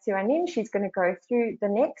it back to Anin. She's going to go through the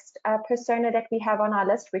next persona that we have on our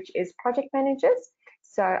list, which is project managers.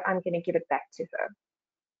 So I'm going to give it back to her.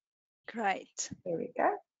 Great. Here we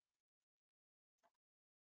go.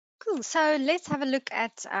 Cool. So let's have a look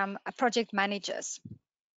at project managers.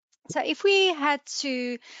 So if we had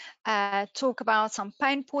to talk about some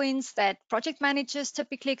pain points that project managers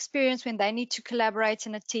typically experience when they need to collaborate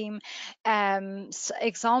in a team, so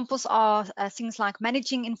examples are things like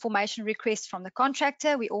managing information requests from the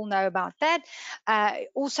contractor. We all know about that.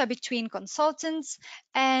 Also between consultants,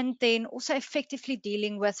 and then also effectively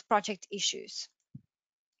dealing with project issues.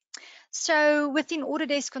 So within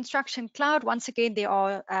Autodesk Construction Cloud, once again, there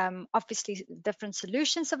are obviously different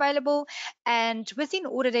solutions available. And within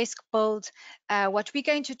Autodesk Build, what we're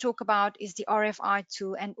going to talk about is the RFI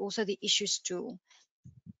tool and also the issues tool.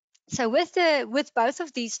 So with both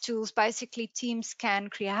of these tools, basically teams can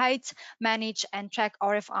create, manage, and track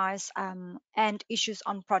RFIs and issues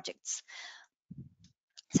on projects.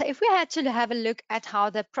 So if we had to have a look at how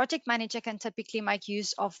the project manager can typically make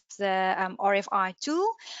use of the RFI tool,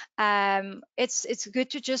 it's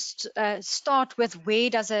good to just start with where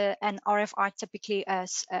does an RFI typically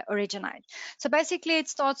originate. So basically it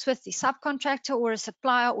starts with the subcontractor or a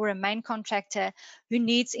supplier or a main contractor who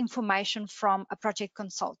needs information from a project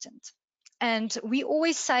consultant. And we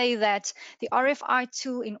always say that the RFI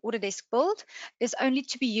tool in Autodesk Build is only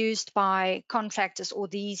to be used by contractors or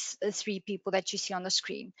these three people that you see on the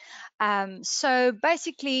screen. So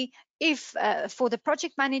basically, if for the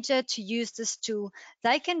project manager to use this tool,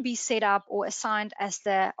 they can be set up or assigned as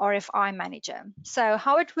the RFI manager. So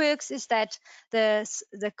how it works is that the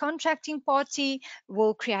contracting party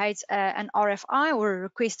will create an RFI or a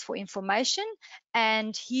request for information,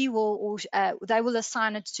 and they will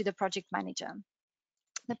assign it to the project manager.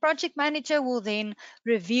 The project manager will then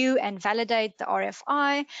review and validate the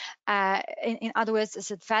RFI. In other words,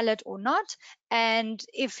 is it valid or not? And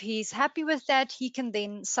if he's happy with that, he can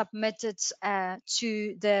then submit it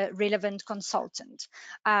to the relevant consultant.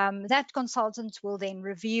 That consultant will then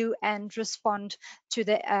review and respond to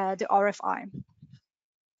the RFI.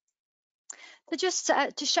 So just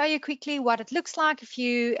to show you quickly what it looks like if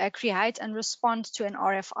you create and respond to an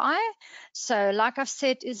RFI. So like I've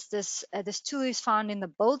said, is this tool is found in the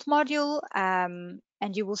build module,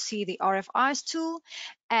 and you will see the RFIs tool,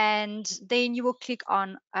 and then you will click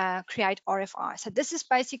on create RFI. So this is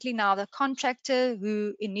basically now the contractor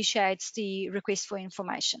who initiates the request for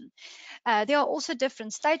information. There are also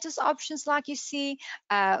different status options like you see.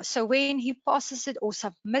 So when he passes it or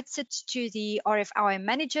submits it to the RFI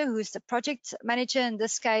manager, who is the project manager in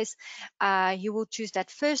this case, you will choose that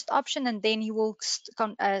first option, and then he will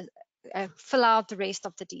fill out the rest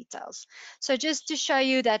of the details. So just to show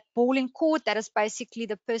you that ball in court, that is basically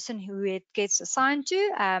the person who it gets assigned to,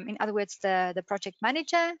 in other words, the project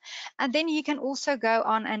manager. And then you can also go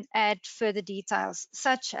on and add further details,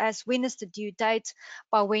 such as when is the due date,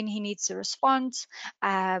 by when he needs a response.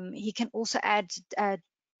 He can also add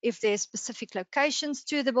if there's specific locations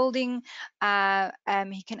to the building,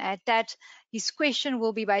 he can add that. His question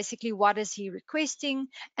will be basically what is he requesting,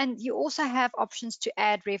 and you also have options to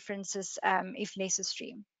add references if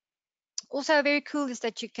necessary. Also very cool is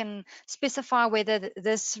that you can specify whether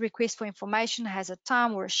this request for information has a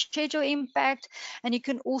time or a schedule impact, and you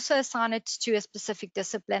can also assign it to a specific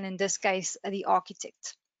discipline, in this case the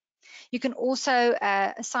architect. You can also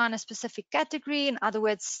assign a specific category. In other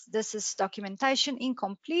words, this is documentation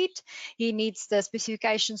incomplete. He needs the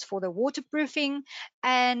specifications for the waterproofing,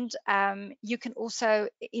 and you can also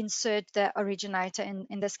insert the originator,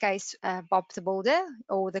 in this case, Bob the builder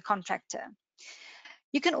or the contractor.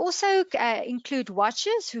 You can also include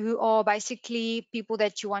watchers, who are basically people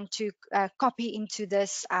that you want to copy into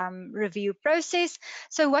this review process.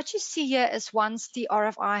 So what you see here is once the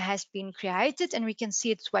RFI has been created, and we can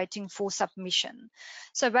see it's waiting for submission.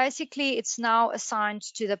 So basically it's now assigned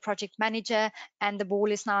to the project manager, and the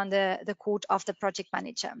ball is now in the court of the project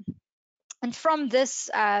manager. And from this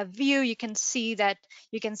view, you can see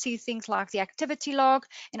things like the activity log.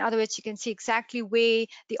 In other words, you can see exactly where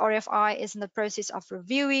the RFI is in the process of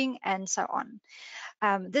reviewing and so on.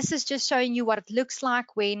 This is just showing you what it looks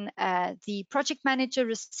like when the project manager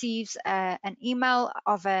receives an email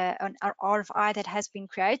of an RFI that has been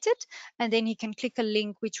created, and then he can click a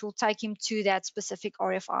link which will take him to that specific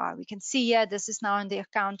RFI. We can see here this is now in the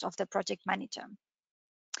account of the project manager.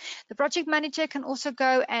 The project manager can also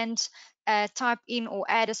go and type in or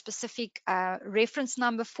add a specific reference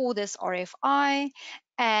number for this RFI,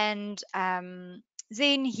 and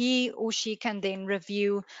then he or she can then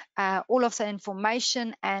review all of the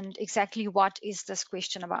information and exactly what is this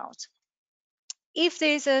question about. If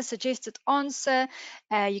there's a suggested answer,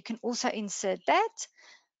 you can also insert that.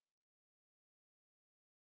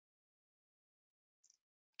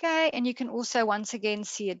 Okay, and you can also once again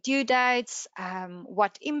see a due dates,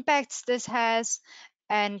 what impacts this has,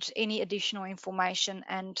 and any additional information,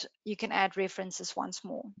 and you can add references once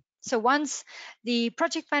more. So once the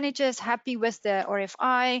project manager is happy with the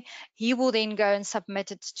RFI, he will then go and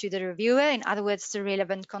submit it to the reviewer, in other words, the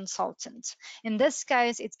relevant consultant. In this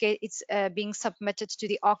case, it's being submitted to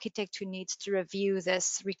the architect who needs to review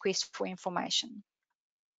this request for information.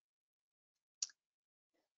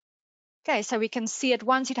 Okay, so we can see it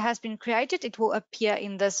once it has been created, it will appear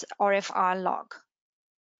in this RFI log.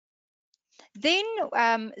 Then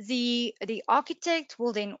the architect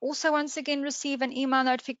will then also once again receive an email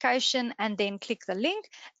notification and then click the link,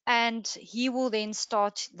 and he will then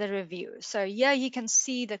start the review. So here you can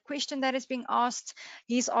see the question that is being asked.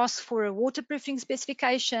 He's asked for a waterproofing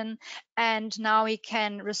specification, and now he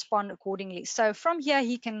can respond accordingly. So from here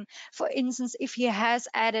he can, for instance, if he has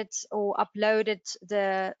added or uploaded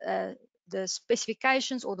the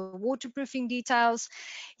specifications or the waterproofing details,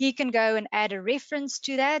 he can go and add a reference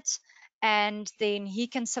to that, and then he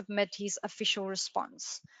can submit his official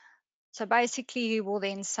response. So basically he will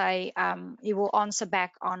then say, he will answer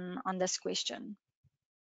back on this question.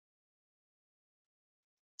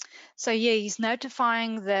 So yeah, he's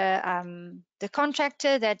notifying the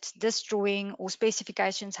contractor that this drawing or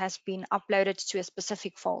specifications has been uploaded to a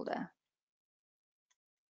specific folder.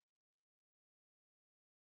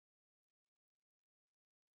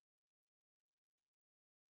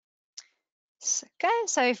 Okay,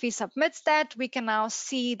 so if he submits that, we can now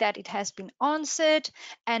see that it has been answered,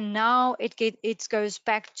 and now it goes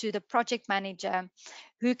back to the project manager,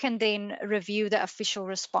 who can then review the official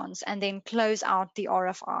response and then close out the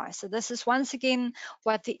RFI. So this is once again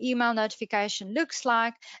what the email notification looks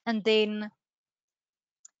like, and then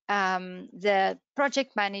the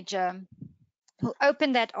project manager will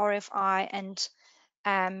open that RFI, and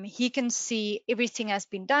he can see everything has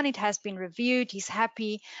been done, it has been reviewed, he's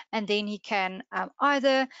happy, and then he can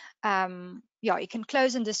either he can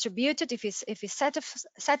close and distribute it if he's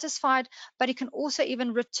satisfied, but he can also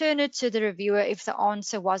even return it to the reviewer if the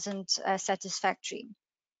answer wasn't satisfactory.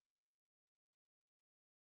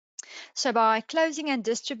 So by closing and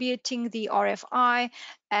distributing the RFI,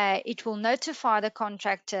 it will notify the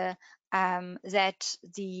contractor that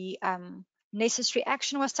the necessary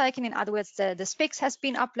action was taken. In other words, the specs has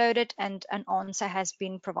been uploaded and an answer has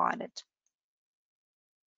been provided.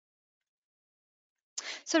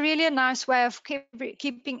 So really a nice way of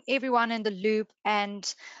keeping everyone in the loop,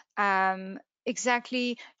 and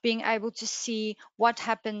exactly being able to see what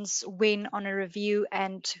happens when on a review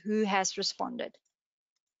and who has responded.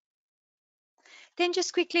 Then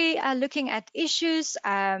just quickly looking at issues,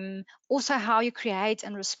 also how you create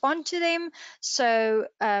and respond to them. So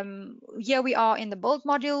here we are in the build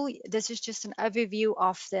module. This is just an overview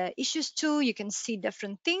of the issues tool. You can see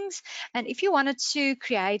different things. And if you wanted to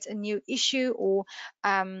create a new issue or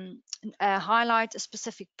highlight a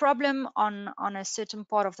specific problem on a certain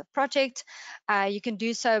part of the project, you can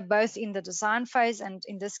do so both in the design phase and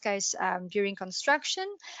in this case during construction.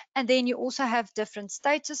 And then you also have different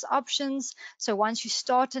status options. So once you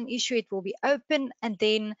start an issue, it will be open, and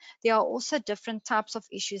then there are also different types of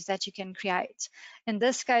issues that you can create. In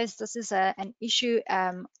this case, this is an issue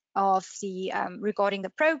of the regarding the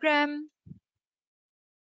program,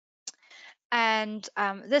 and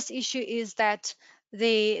this issue is that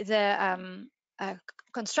the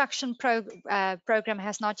construction program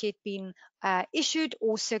has not yet been issued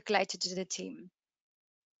or circulated to the team.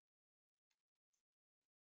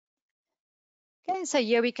 Okay, so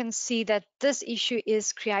here we can see that this issue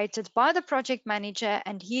is created by the project manager,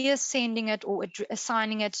 and he is sending it or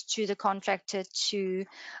assigning it to the contractor who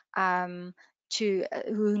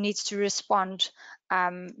needs to respond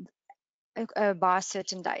by a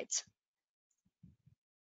certain date.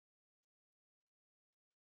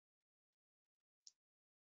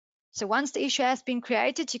 So once the issue has been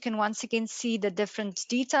created, you can once again see the different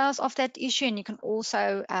details of that issue, and you can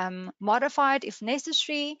also modify it if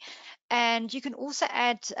necessary. And you can also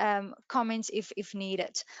add comments if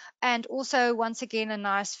needed. And also, once again, a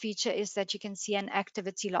nice feature is that you can see an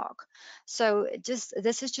activity log. So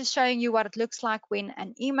this is just showing you what it looks like when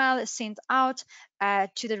an email is sent out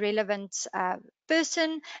to the relevant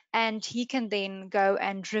person, and he can then go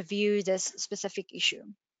and review this specific issue.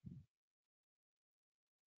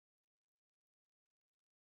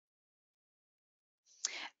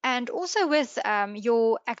 And also with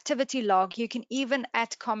your activity log, you can even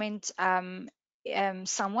add comment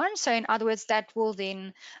someone. So in other words, that will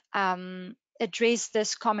then address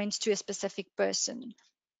this comment to a specific person.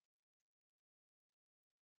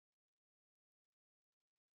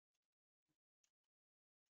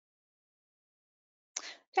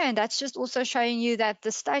 Okay, and that's just also showing you that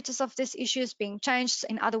the status of this issue is being changed.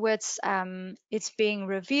 In other words, it's being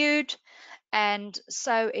reviewed. And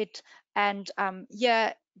so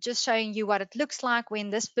yeah, just showing you what it looks like when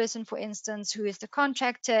this person, for instance, who is the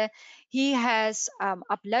contractor, he has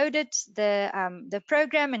uploaded the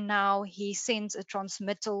program, and now he sends a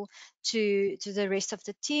transmittal to the rest of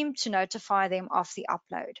the team to notify them of the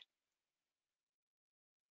upload.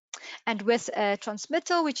 And with a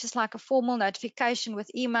transmittal, which is like a formal notification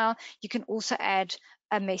with email, you can also add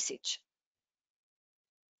a message.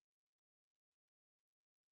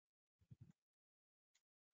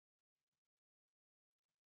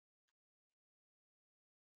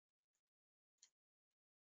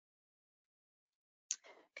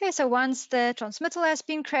 Okay, so once the transmittal has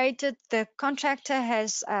been created, the contractor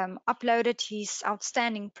has uploaded his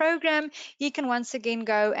outstanding program. He can once again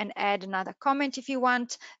go and add another comment if you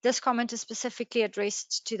want. This comment is specifically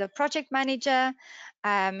addressed to the project manager.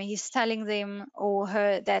 He's telling them or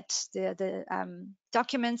her that the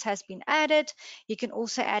documents has been added. You can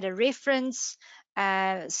also add a reference.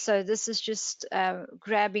 So this is just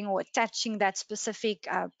grabbing or attaching that specific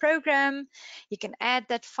program. You can add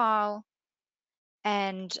that file,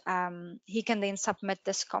 and he can then submit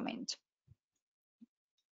this comment.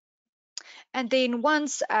 And then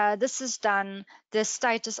once this is done, the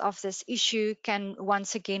status of this issue can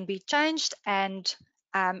once again be changed, and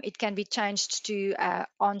it can be changed to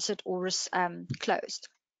answered or closed.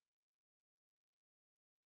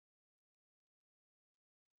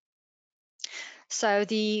 So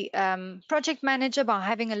the project manager, by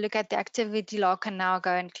having a look at the activity log, can now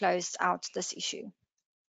go and close out this issue.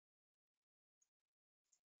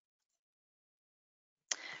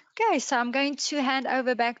 Okay, so I'm going to hand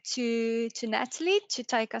over back to Natalie to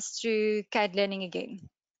take us through CADLearning again.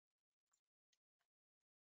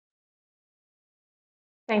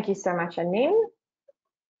 Thank you so much, Anim.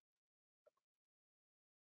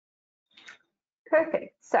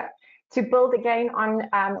 Perfect. So to build again on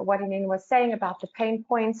what Anin was saying about the pain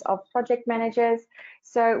points of project managers.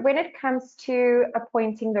 So when it comes to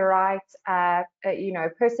appointing the right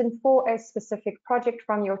person for a specific project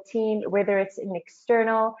from your team, whether it's an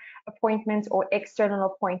external appointment or external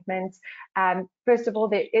appointment, first of all,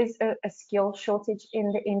 there is a skill shortage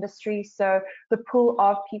in the industry. So the pool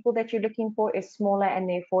of people that you're looking for is smaller, and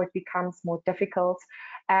therefore it becomes more difficult.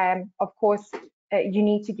 Of course, you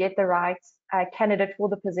need to get the right candidate for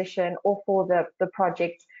the position or for the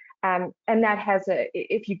project, and that has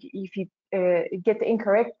if you get the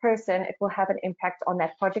incorrect person, it will have an impact on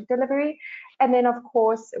that project delivery. And then of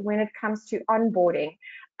course, when it comes to onboarding,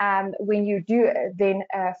 when you do then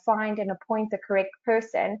find and appoint the correct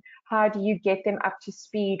person, how do you get them up to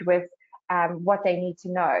speed with what they need to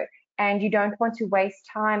know? And you don't want to waste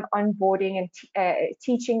time onboarding and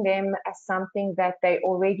teaching them something that they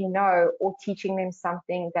already know, or teaching them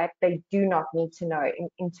something that they do not need to know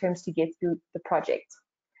in terms to get through the project.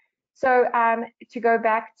 So to go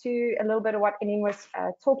back to a little bit of what Anin was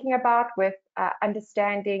talking about with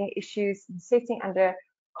understanding issues and setting under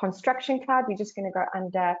Construction Cloud, we're just going to go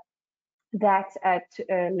under that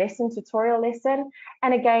tutorial lesson.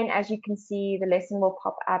 And again, as you can see, the lesson will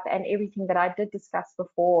pop up, and everything that I did discuss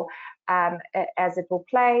before as it will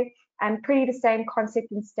play, and pretty the same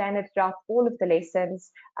concept and standard throughout all of the lessons,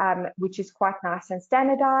 which is quite nice and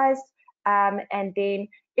standardized. And then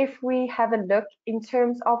if we have a look in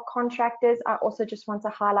terms of contractors, I also just want to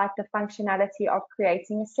highlight the functionality of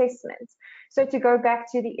creating assessments. So to go back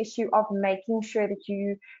to the issue of making sure that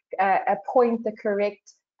you appoint the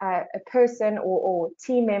correct a person or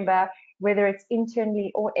team member, whether it's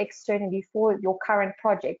internally or externally for your current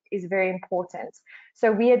project, is very important.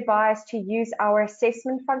 So we advise to use our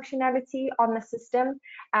assessment functionality on the system.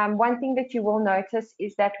 One thing that you will notice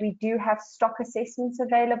is that we do have stock assessments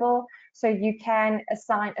available. So you can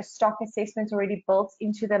assign a stock assessment already built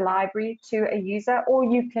into the library to a user, or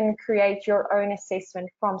you can create your own assessment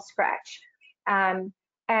from scratch.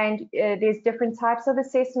 And there's different types of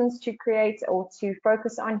assessments to create or to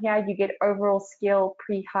focus on here. You get overall skill,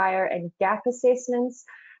 pre-hire, and gap assessments.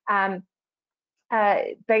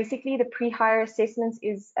 Basically, the pre-hire assessments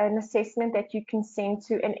is an assessment that you can send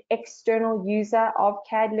to an external user of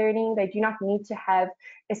CADLearning. They do not need to have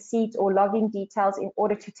a seat or login details in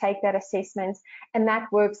order to take that assessment. And that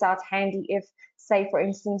works out handy if, say, for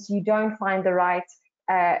instance, you don't find the right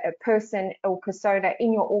person or persona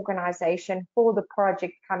in your organization for the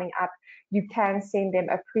project coming up. You can send them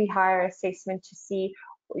a pre-hire assessment to see,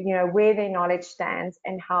 where their knowledge stands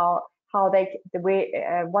and what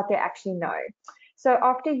they actually know. So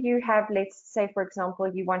after you have, let's say, for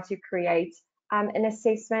example, you want to create an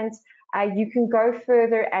assessment, you can go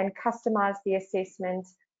further and customize the assessment.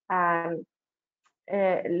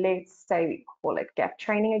 Let's say we call it gap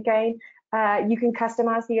training again. You can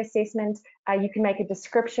customize the assessment. You can make a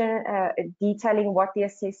description detailing what the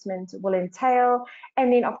assessment will entail.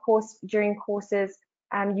 And then, of course, during courses,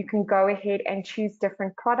 you can go ahead and choose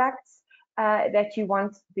different products that you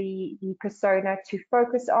want the persona to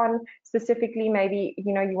focus on. Specifically, maybe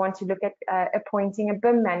you want to look at appointing a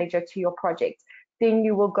BIM manager to your project. Then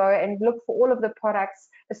you will go and look for all of the products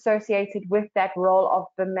associated with that role of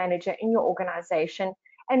BIM manager in your organization.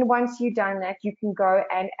 And once you've done that, you can go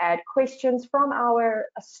and add questions from our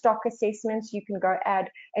stock assessments. You can go add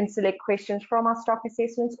and select questions from our stock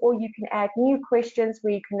assessments, or you can add new questions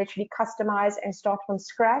where you can literally customize and start from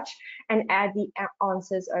scratch and add the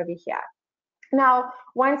answers over here. Now,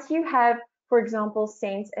 once you have, for example,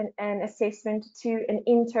 sent an assessment to an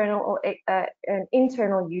internal or an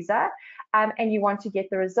internal user, and you want to get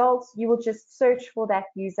the results, you will just search for that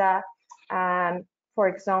user. For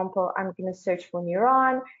example, I'm going to search for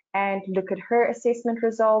Nuran and look at her assessment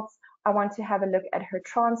results. I want to have a look at her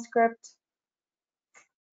transcript.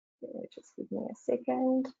 Just give me a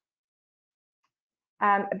second.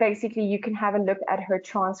 Basically, you can have a look at her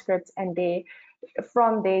transcript, and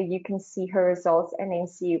from there you can see her results and then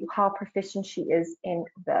see how proficient she is in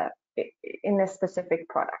the specific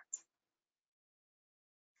product.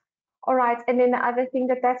 All right, and then the other thing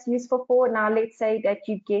that's useful for, now let's say that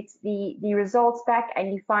you get the results back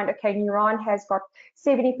and you find, okay, Nuran has got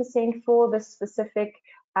 70% for this specific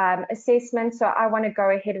assessment, so I want to go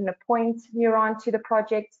ahead and appoint Nuran to the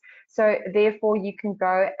project. So therefore you can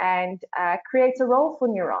go and create a role for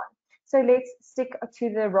Nuran. So let's stick to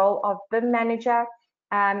the role of BIM manager.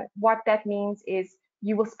 What that means is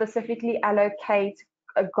you will specifically allocate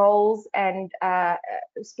goals and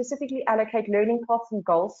specifically allocate learning paths and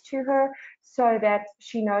goals to her so that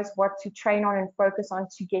she knows what to train on and focus on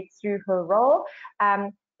to get through her role.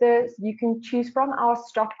 You can choose from our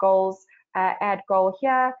stock goals, add goal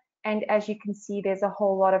here, and as you can see, there's a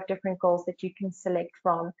whole lot of different goals that you can select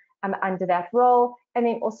from under that role. And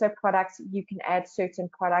then also products, you can add certain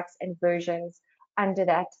products and versions under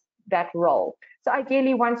that role. So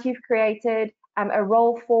ideally, once you've created a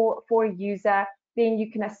role for a user, then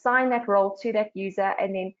you can assign that role to that user,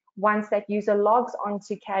 and then once that user logs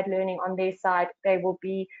onto CADLearning on their side, they will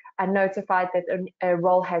be notified that a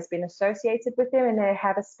role has been associated with them, and they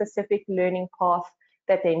have a specific learning path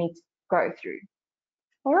that they need to go through.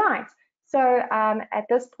 All right, so at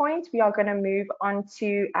this point, we are going to move on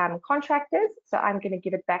to contractors. So I'm going to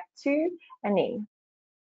give it back to Anine.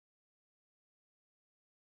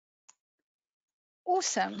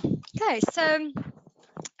 Awesome. Okay, so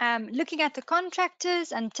looking at the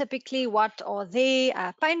contractors and typically what are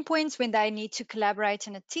their pain points when they need to collaborate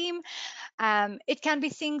in a team. It can be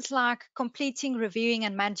things like completing, reviewing,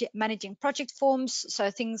 and managing project forms. So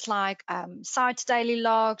things like site daily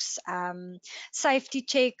logs, safety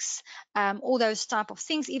checks, all those type of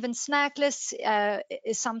things. Even snack lists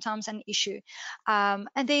is sometimes an issue. And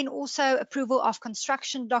then also approval of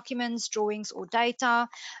construction documents, drawings, or data.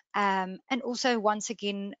 And also, once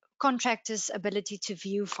again, contractors' ability to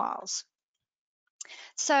view files.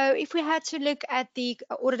 So if we had to look at the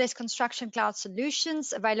Autodesk Construction Cloud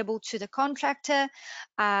Solutions available to the contractor,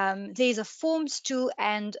 there's a forms tool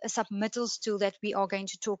and a submittals tool that we are going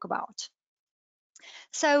to talk about.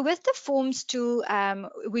 So with the forms tool,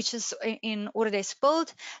 which is in Autodesk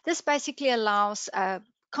Build, this basically allows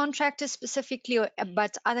contractors specifically,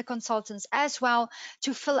 but other consultants as well,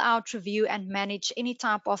 to fill out, review, and manage any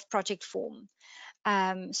type of project form.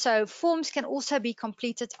 So forms can also be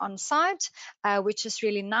completed on site, which is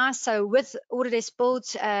really nice. So with Autodesk Build,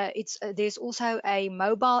 there's also a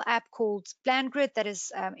mobile app called PlanGrid that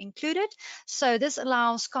is included. So this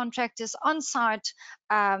allows contractors on site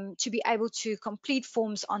to be able to complete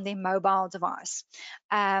forms on their mobile device.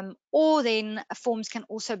 Or then forms can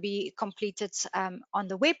also be completed on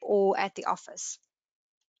the web or at the office.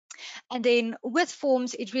 And then with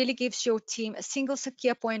forms, it really gives your team a single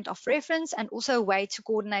secure point of reference and also a way to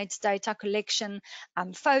coordinate data collection,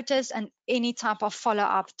 photos, and any type of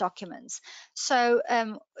follow-up documents. So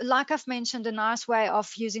like I've mentioned, a nice way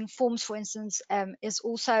of using forms, for instance, is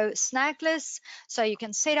also snag lists. So you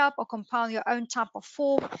can set up or compile your own type of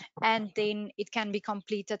form, and then it can be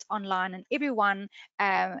completed online, and everyone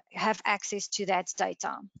have access to that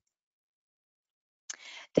data.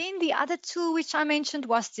 Then the other tool which I mentioned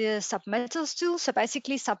was the submittals tool. So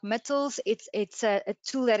basically submittals, it's a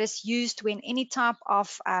tool that is used when any type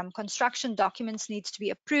of construction documents needs to be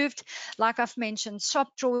approved. Like I've mentioned,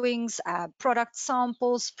 shop drawings, product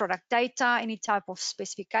samples, product data, any type of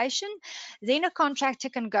specification. Then a contractor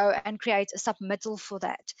can go and create a submittal for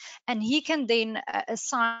that. And he can then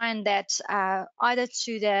assign that either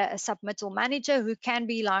to the submittal manager, who can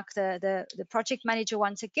be like the project manager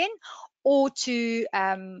once again, or to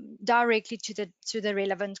directly to the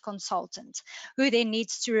relevant consultant, who then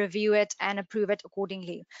needs to review it and approve it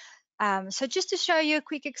accordingly. So just to show you a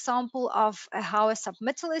quick example of how a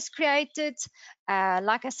submittal is created,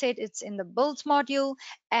 like I said, it's in the build module,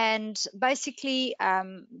 and basically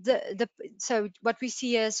so what we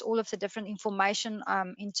see is all of the different information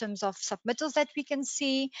in terms of submittals that we can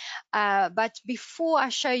see. But before I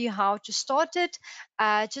show you how to start it,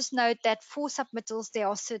 just note that for submittals, there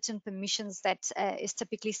are certain permissions that is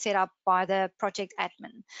typically set up by the project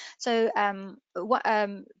admin. So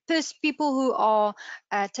people who are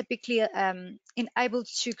typically enabled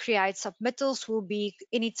to create submittals will be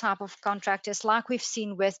any type of contractors, like we've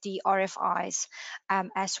seen with the RFIs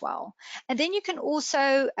as well. And then you can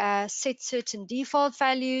also set certain default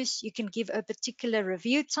values. You can give a particular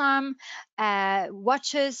review time.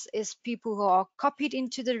 Watchers is people who are copied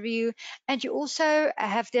into the review, and you also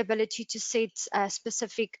have the ability to set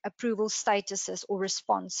specific approval statuses or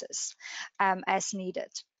responses as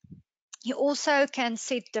needed. You also can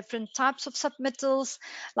set different types of submittals,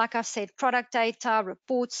 like I've said, product data,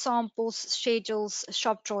 reports, samples, schedules,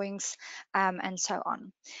 shop drawings, and so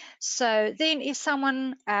on. So then if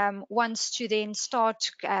someone wants to then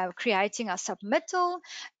start creating a submittal,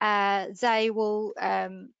 they will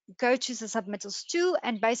go to the submittals tool,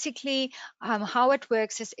 and basically how it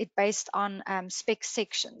works is it based on spec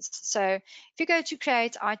sections. So if you go to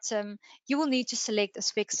create item, you will need to select a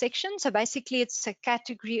spec section. So basically it's a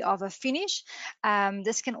category of a finish.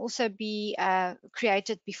 This can also be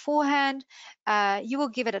created beforehand. You will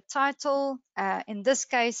give it a title. In this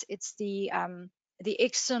case, it's the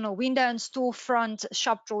external window and storefront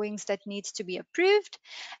shop drawings that needs to be approved.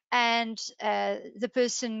 And the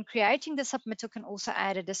person creating the submittal can also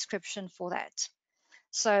add a description for that.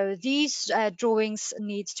 So these drawings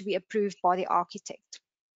needs to be approved by the architect.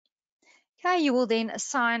 Okay, you will then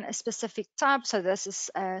assign a specific type. So this is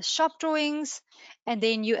shop drawings, and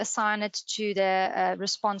then you assign it to the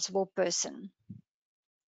responsible person.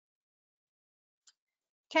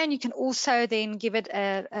 Okay, and you can also then give it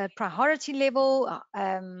a priority level.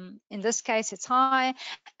 In this case, it's high,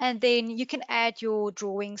 and then you can add your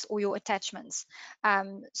drawings or your attachments.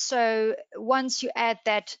 So once you add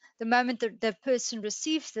that, the moment the person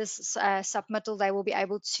receives this submittal, they will be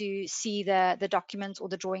able to see the document or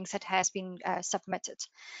the drawings that has been submitted.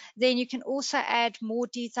 Then you can also add more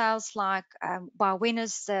details, like by when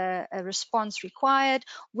is the response required,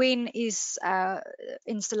 when is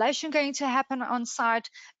installation going to happen on site,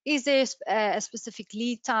 is there a specific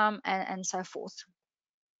lead time, and so forth.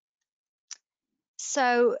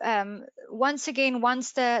 So once again,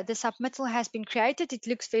 once the submittal has been created, it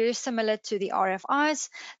looks very similar to the RFIs.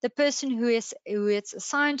 The person who it's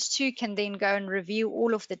assigned to can then go and review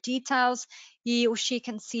all of the details. He or she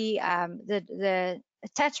can see the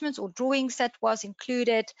attachments or drawings that was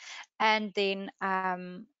included, and then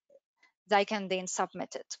they can then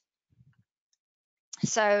submit it.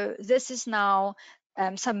 So this is now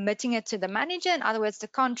submitting it to the manager. In other words, the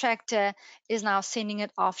contractor is now sending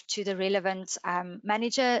it off to the relevant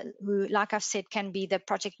manager, who, like I've said, can be the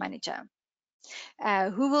project manager,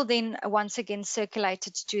 who will then once again circulate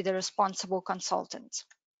it to the responsible consultant.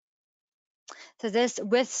 So this,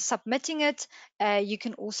 with submitting it, you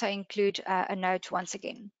can also include a note once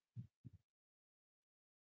again.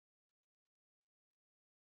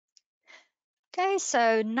 Okay,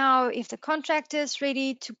 so now if the contractor is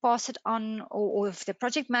ready to pass it on, or if the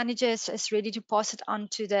project manager is ready to pass it on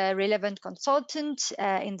to the relevant consultant,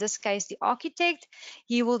 in this case the architect,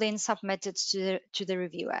 he will then submit it to the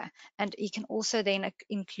reviewer, and he can also then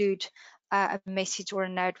include a message or a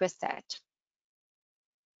note with that.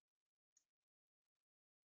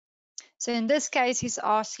 So in this case, he's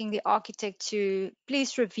asking the architect to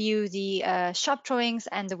please review the shop drawings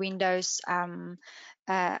and the windows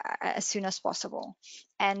as soon as possible.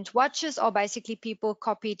 And watchers are basically people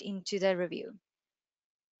copied into the review.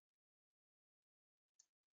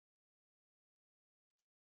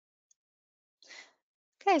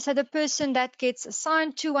 Okay, so the person that gets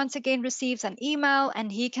assigned to once again receives an email,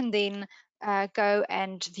 and he can then go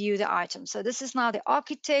and view the item. So this is now the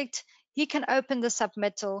architect. He can open the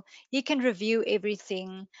submittal, he can review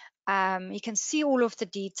everything, he can see all of the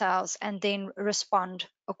details and then respond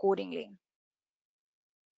accordingly.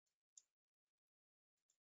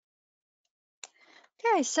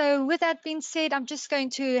 Okay, so with that being said, I'm just going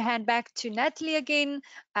to hand back to Natalie again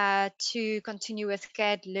to continue with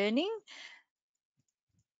CADLearning.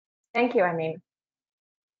 Thank you, Amin.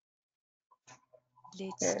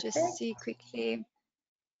 Let's Perfect. just see quickly.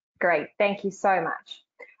 Great, thank you so much.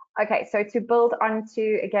 Okay, so to build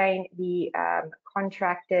onto, again, the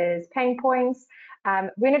contractors' pain points,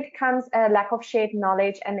 when it comes a lack of shared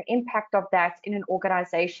knowledge and the impact of that in an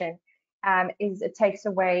organization, is it takes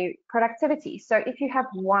away productivity. So if you have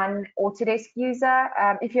one Autodesk user,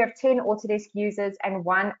 if you have 10 Autodesk users and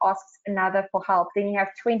one asks another for help, then you have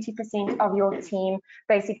 20% of your team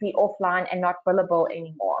basically offline and not billable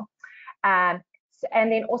anymore.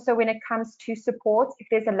 And then also when it comes to support, if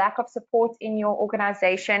there's a lack of support in your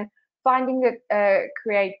organization, finding the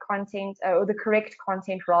create content or the correct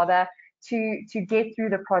content rather to get through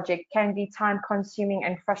the project can be time consuming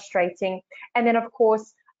and frustrating. And then of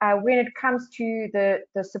course, when it comes to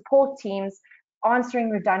the support teams,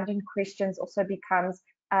 answering redundant questions also becomes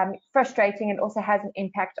frustrating and also has an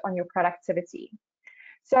impact on your productivity.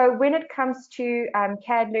 So when it comes to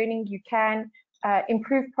CADLearning, you can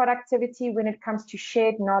improve productivity when it comes to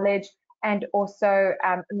shared knowledge and also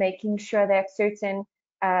making sure that certain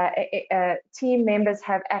team members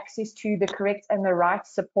have access to the correct and the right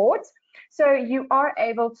support. So you are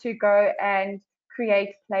able to go and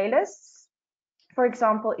create playlists. For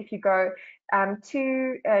example, if you go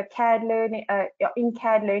to CADLearning, in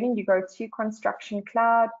CADLearning, you go to Construction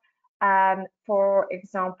Cloud. For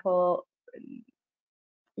example,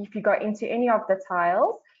 if you go into any of the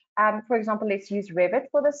tiles, for example, let's use Revit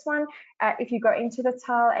for this one. If you go into the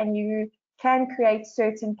tile and you can create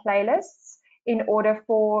certain playlists in order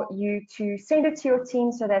for you to send it to your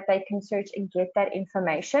team so that they can search and get that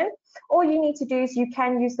information. All you need to do is you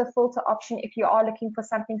can use the filter option if you are looking for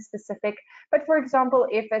something specific. But for example,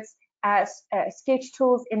 if it's sketch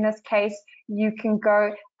tools in this case, you can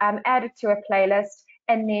go add it to a playlist.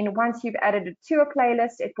 And then once you've added it to a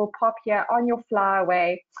playlist, it will pop here on your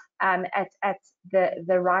flyaway at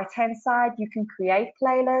the right-hand side. You can create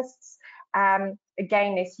playlists.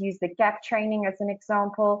 Again, let's use the gap training as an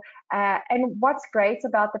example. And what's great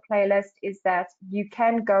about the playlist is that you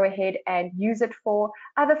can go ahead and use it for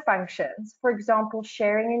other functions. For example,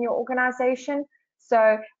 sharing in your organization.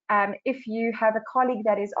 So if you have a colleague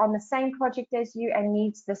that is on the same project as you and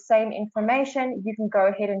needs the same information, you can go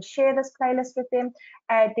ahead and share this playlist with them,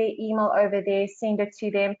 add their email over there, send it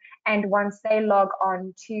to them, and once they log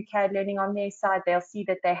on to CADLearning on their side, they'll see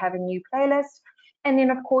that they have a new playlist. And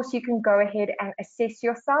then, of course, you can go ahead and assess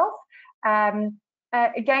yourself.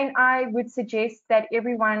 Again, I would suggest that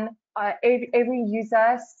everyone, every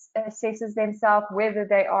user assesses themselves, whether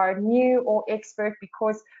they are new or expert,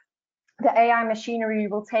 because the AI machinery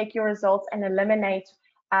will take your results and eliminate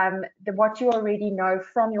what you already know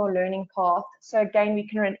from your learning path. So again, we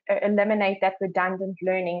can eliminate that redundant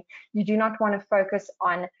learning. You do not want to focus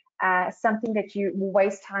on something that you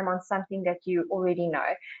waste time on something that you already know.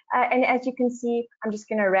 And as you can see, I'm just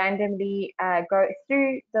going to randomly go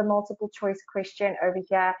through the multiple choice question over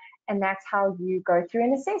here, and that's how you go through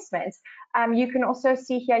an assessment. You can also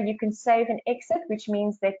see here, you can save and exit, which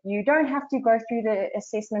means that you don't have to go through the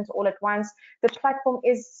assessment all at once. The platform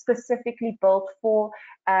is specifically built for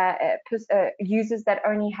users that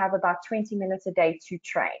only have about 20 minutes a day to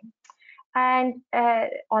train. And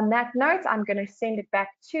on that note, I'm going to send it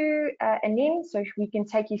back to Anin so we can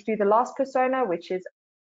take you through the last persona, which is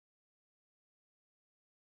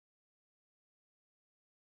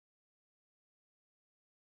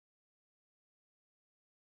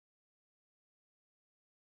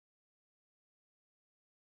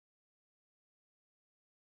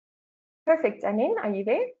perfect. Anin, are you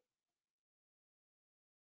there?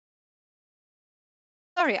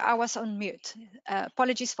 Sorry, I was on mute.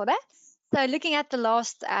 Apologies for that. So looking at the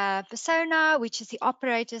last persona, which is the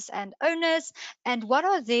operators and owners, and what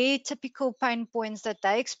are their typical pain points that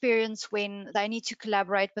they experience when they need to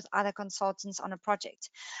collaborate with other consultants on a project.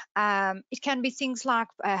 It can be things like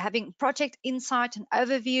having project insight and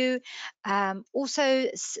overview, also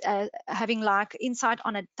having like insight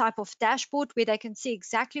on a type of dashboard where they can see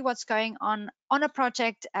exactly what's going on a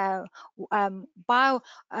project, by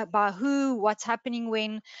who, what's happening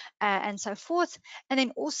when, and so forth. And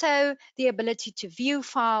then also the ability to view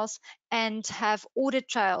files and have audit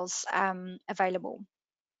trails available.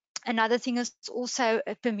 Another thing is also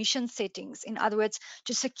permission settings. In other words,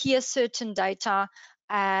 to secure certain data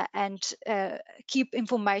and keep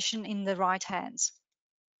information in the right hands.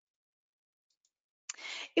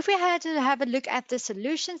 If we had to have a look at the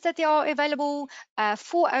solutions that are available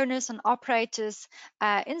for owners and operators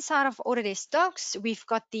inside of Autodesk Docs, we've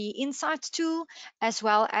got the Insights tool as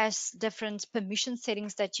well as different permission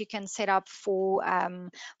settings that you can set up for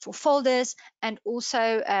folders, and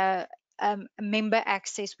also member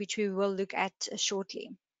access, which we will look at shortly.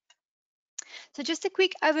 So just a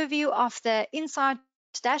quick overview of the Insight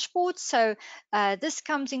dashboard. So this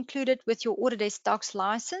comes included with your Autodesk Docs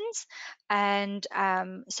license. And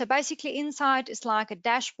so basically Insight is like a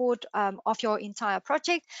dashboard of your entire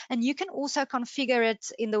project. And you can also configure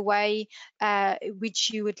it in the way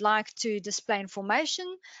which you would like to display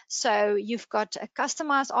information. So you've got a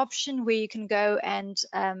customize option where you can go and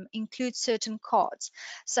include certain cards.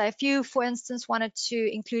 So if you, for instance, wanted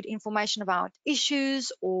to include information about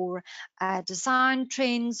issues or design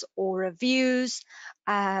trends or reviews,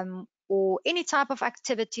 or any type of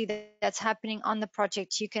activity that's happening on the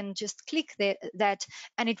project, you can just click that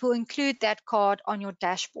and it will include that card on your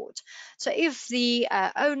dashboard. So if the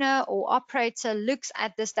owner or operator looks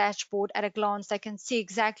at this dashboard at a glance, they can see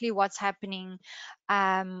exactly what's happening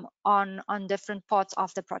on different parts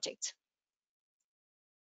of the project.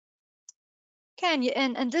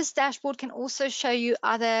 And this dashboard can also show you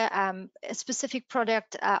other specific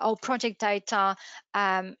product or project data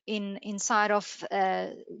inside of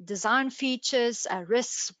design features,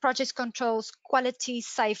 risks, project controls, quality,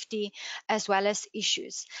 safety, as well as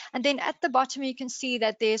issues. And then at the bottom, you can see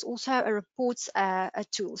that there's also a reports a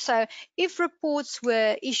tool. So if reports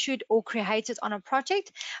were issued or created on a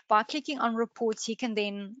project, by clicking on reports, you can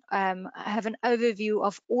then have an overview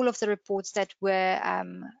of all of the reports that were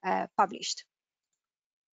published.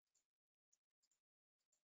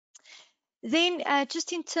 Then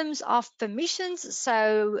just in terms of permissions,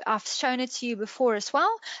 so I've shown it to you before as well.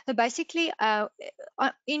 So basically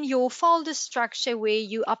in your folder structure where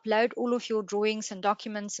you upload all of your drawings and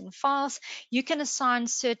documents and files, you can assign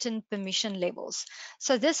certain permission levels.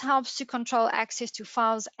 So this helps to control access to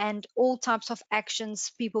files and all types of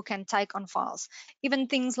actions people can take on files. Even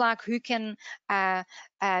things like who can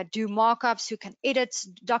do markups, who can edit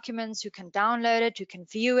documents, who can download it, who can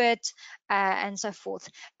view it, and so forth.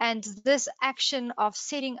 And this action of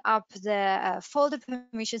setting up the folder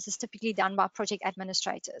permissions is typically done by project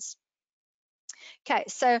administrators. Okay,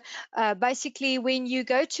 so basically when you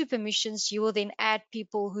go to permissions, you will then add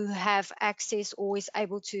people who have access or is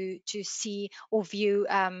able to see or view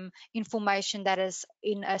information that is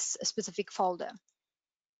in a specific folder.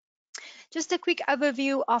 Just a quick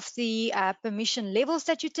overview of the permission levels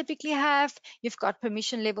that you typically have. You've got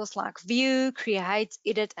permission levels like view, create,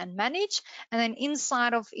 edit, and manage. And then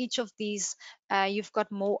inside of each of these, you've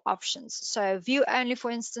got more options. So view only, for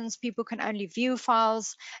instance, people can only view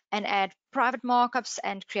files and add private markups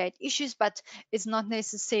and create issues, but it's not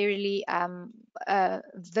necessarily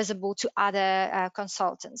visible to other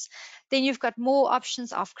consultants. Then you've got more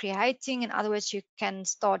options of creating. In other words, you can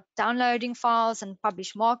start downloading files and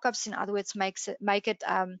publish markups. In other words, make it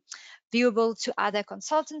viewable to other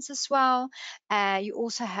consultants as well. You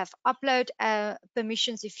also have upload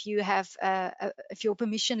permissions if you have if your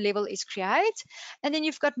permission level is create, and then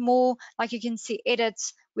you've got more, like you can see,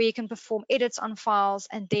 edits, where you can perform edits on files.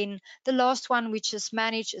 And then the last one, which is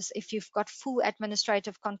manage, is if you've got full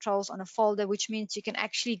administrative controls on a folder, which means you can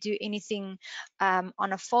actually do anything on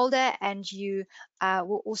a folder, and you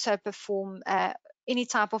will also perform any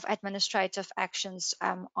type of administrative actions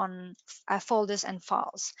on folders and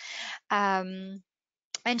files.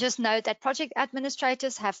 And just note that project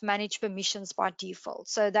administrators have managed permissions by default.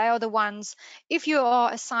 So they are the ones, if you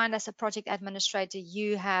are assigned as a project administrator,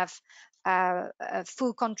 you have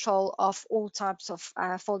full control of all types of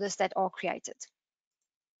folders that are created.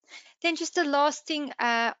 Then just the last thing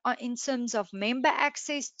in terms of member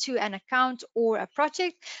access to an account or a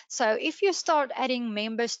project. So if you start adding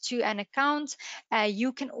members to an account,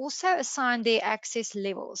 you can also assign their access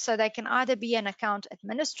levels. So they can either be an account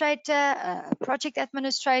administrator, a project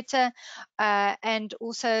administrator, and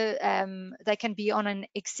also they can be on an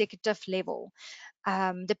executive level,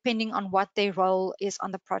 depending on what their role is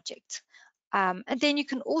on the project. And then you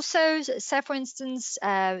can also say, for instance,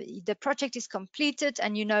 the project is completed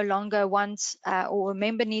and you no longer want or a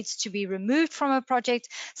member needs to be removed from a project.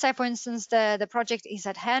 Say, for instance, the project is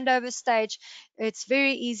at handover stage. It's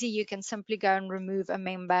very easy. You can simply go and remove a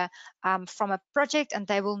member from a project and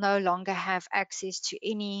they will no longer have access to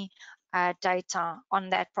any data on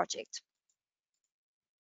that project.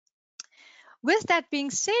 With that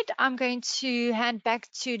being said, I'm going to hand back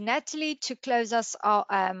to Natalie to close us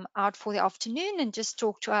out for the afternoon and just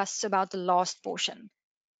talk to us about the last portion.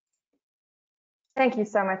 Thank you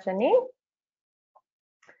so much, Annie.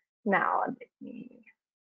 Now, let me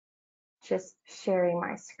just sharing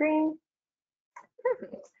my screen.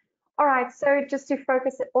 Perfect. All right, so just to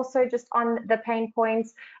focus also just on the pain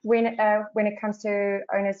points when it comes to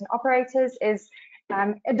owners and operators is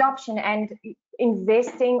adoption and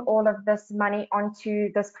investing all of this money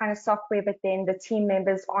onto this kind of software, but then the team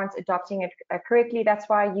members aren't adopting it correctly. That's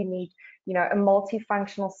why you need, a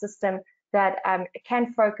multifunctional system that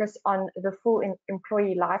can focus on the full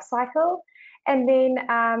employee life cycle. And then,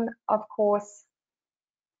 of course,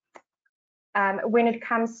 when it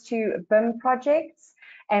comes to BIM projects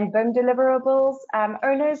and BIM deliverables,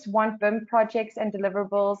 owners want BIM projects and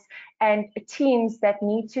deliverables and teams that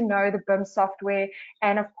need to know the BIM software.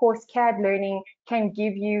 And of course, CADLearning can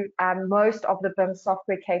give you most of the BIM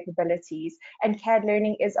software capabilities. And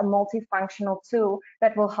CADLearning is a multifunctional tool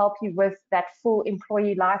that will help you with that full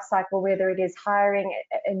employee life cycle, whether it is hiring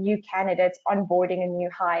a new candidate, onboarding a new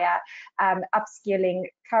hire, upskilling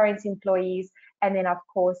current employees, and then of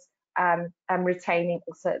course, retaining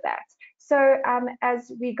also that. So as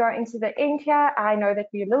we go into the end here, I know that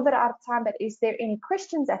we're a little bit out of time, but is there any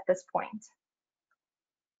questions at this point?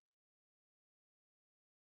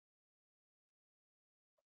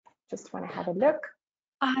 Just want to have a look.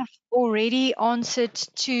 I've already answered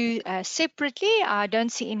two separately. I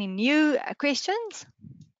don't see any new questions.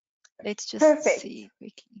 Let's just see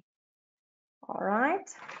quickly. All right.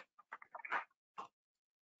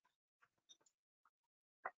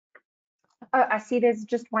 Oh, I see there's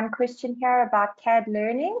just one question here about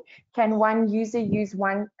CADLearning. Can one user use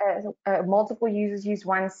multiple users use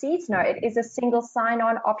one seat? No, it is a single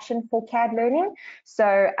sign-on option for CADLearning.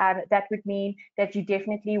 So that would mean that you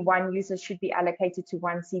definitely one user should be allocated to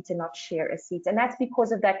one seat and not share a seat. And that's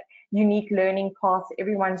because of that unique learning path.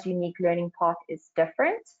 Everyone's unique learning path is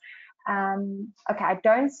different. Okay, I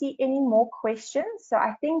don't see any more questions. So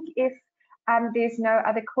I think if there's no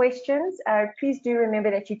other questions, please do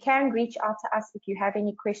remember that you can reach out to us if you have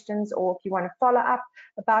any questions, or if you want to follow up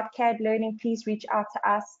about CADLearning, please reach out to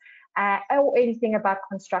us, or anything about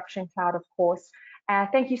Construction Cloud, of course.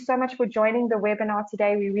 Thank you so much for joining the webinar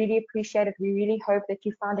today. We really appreciate it. We really hope that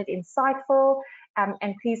you found it insightful,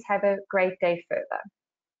 and please have a great day further.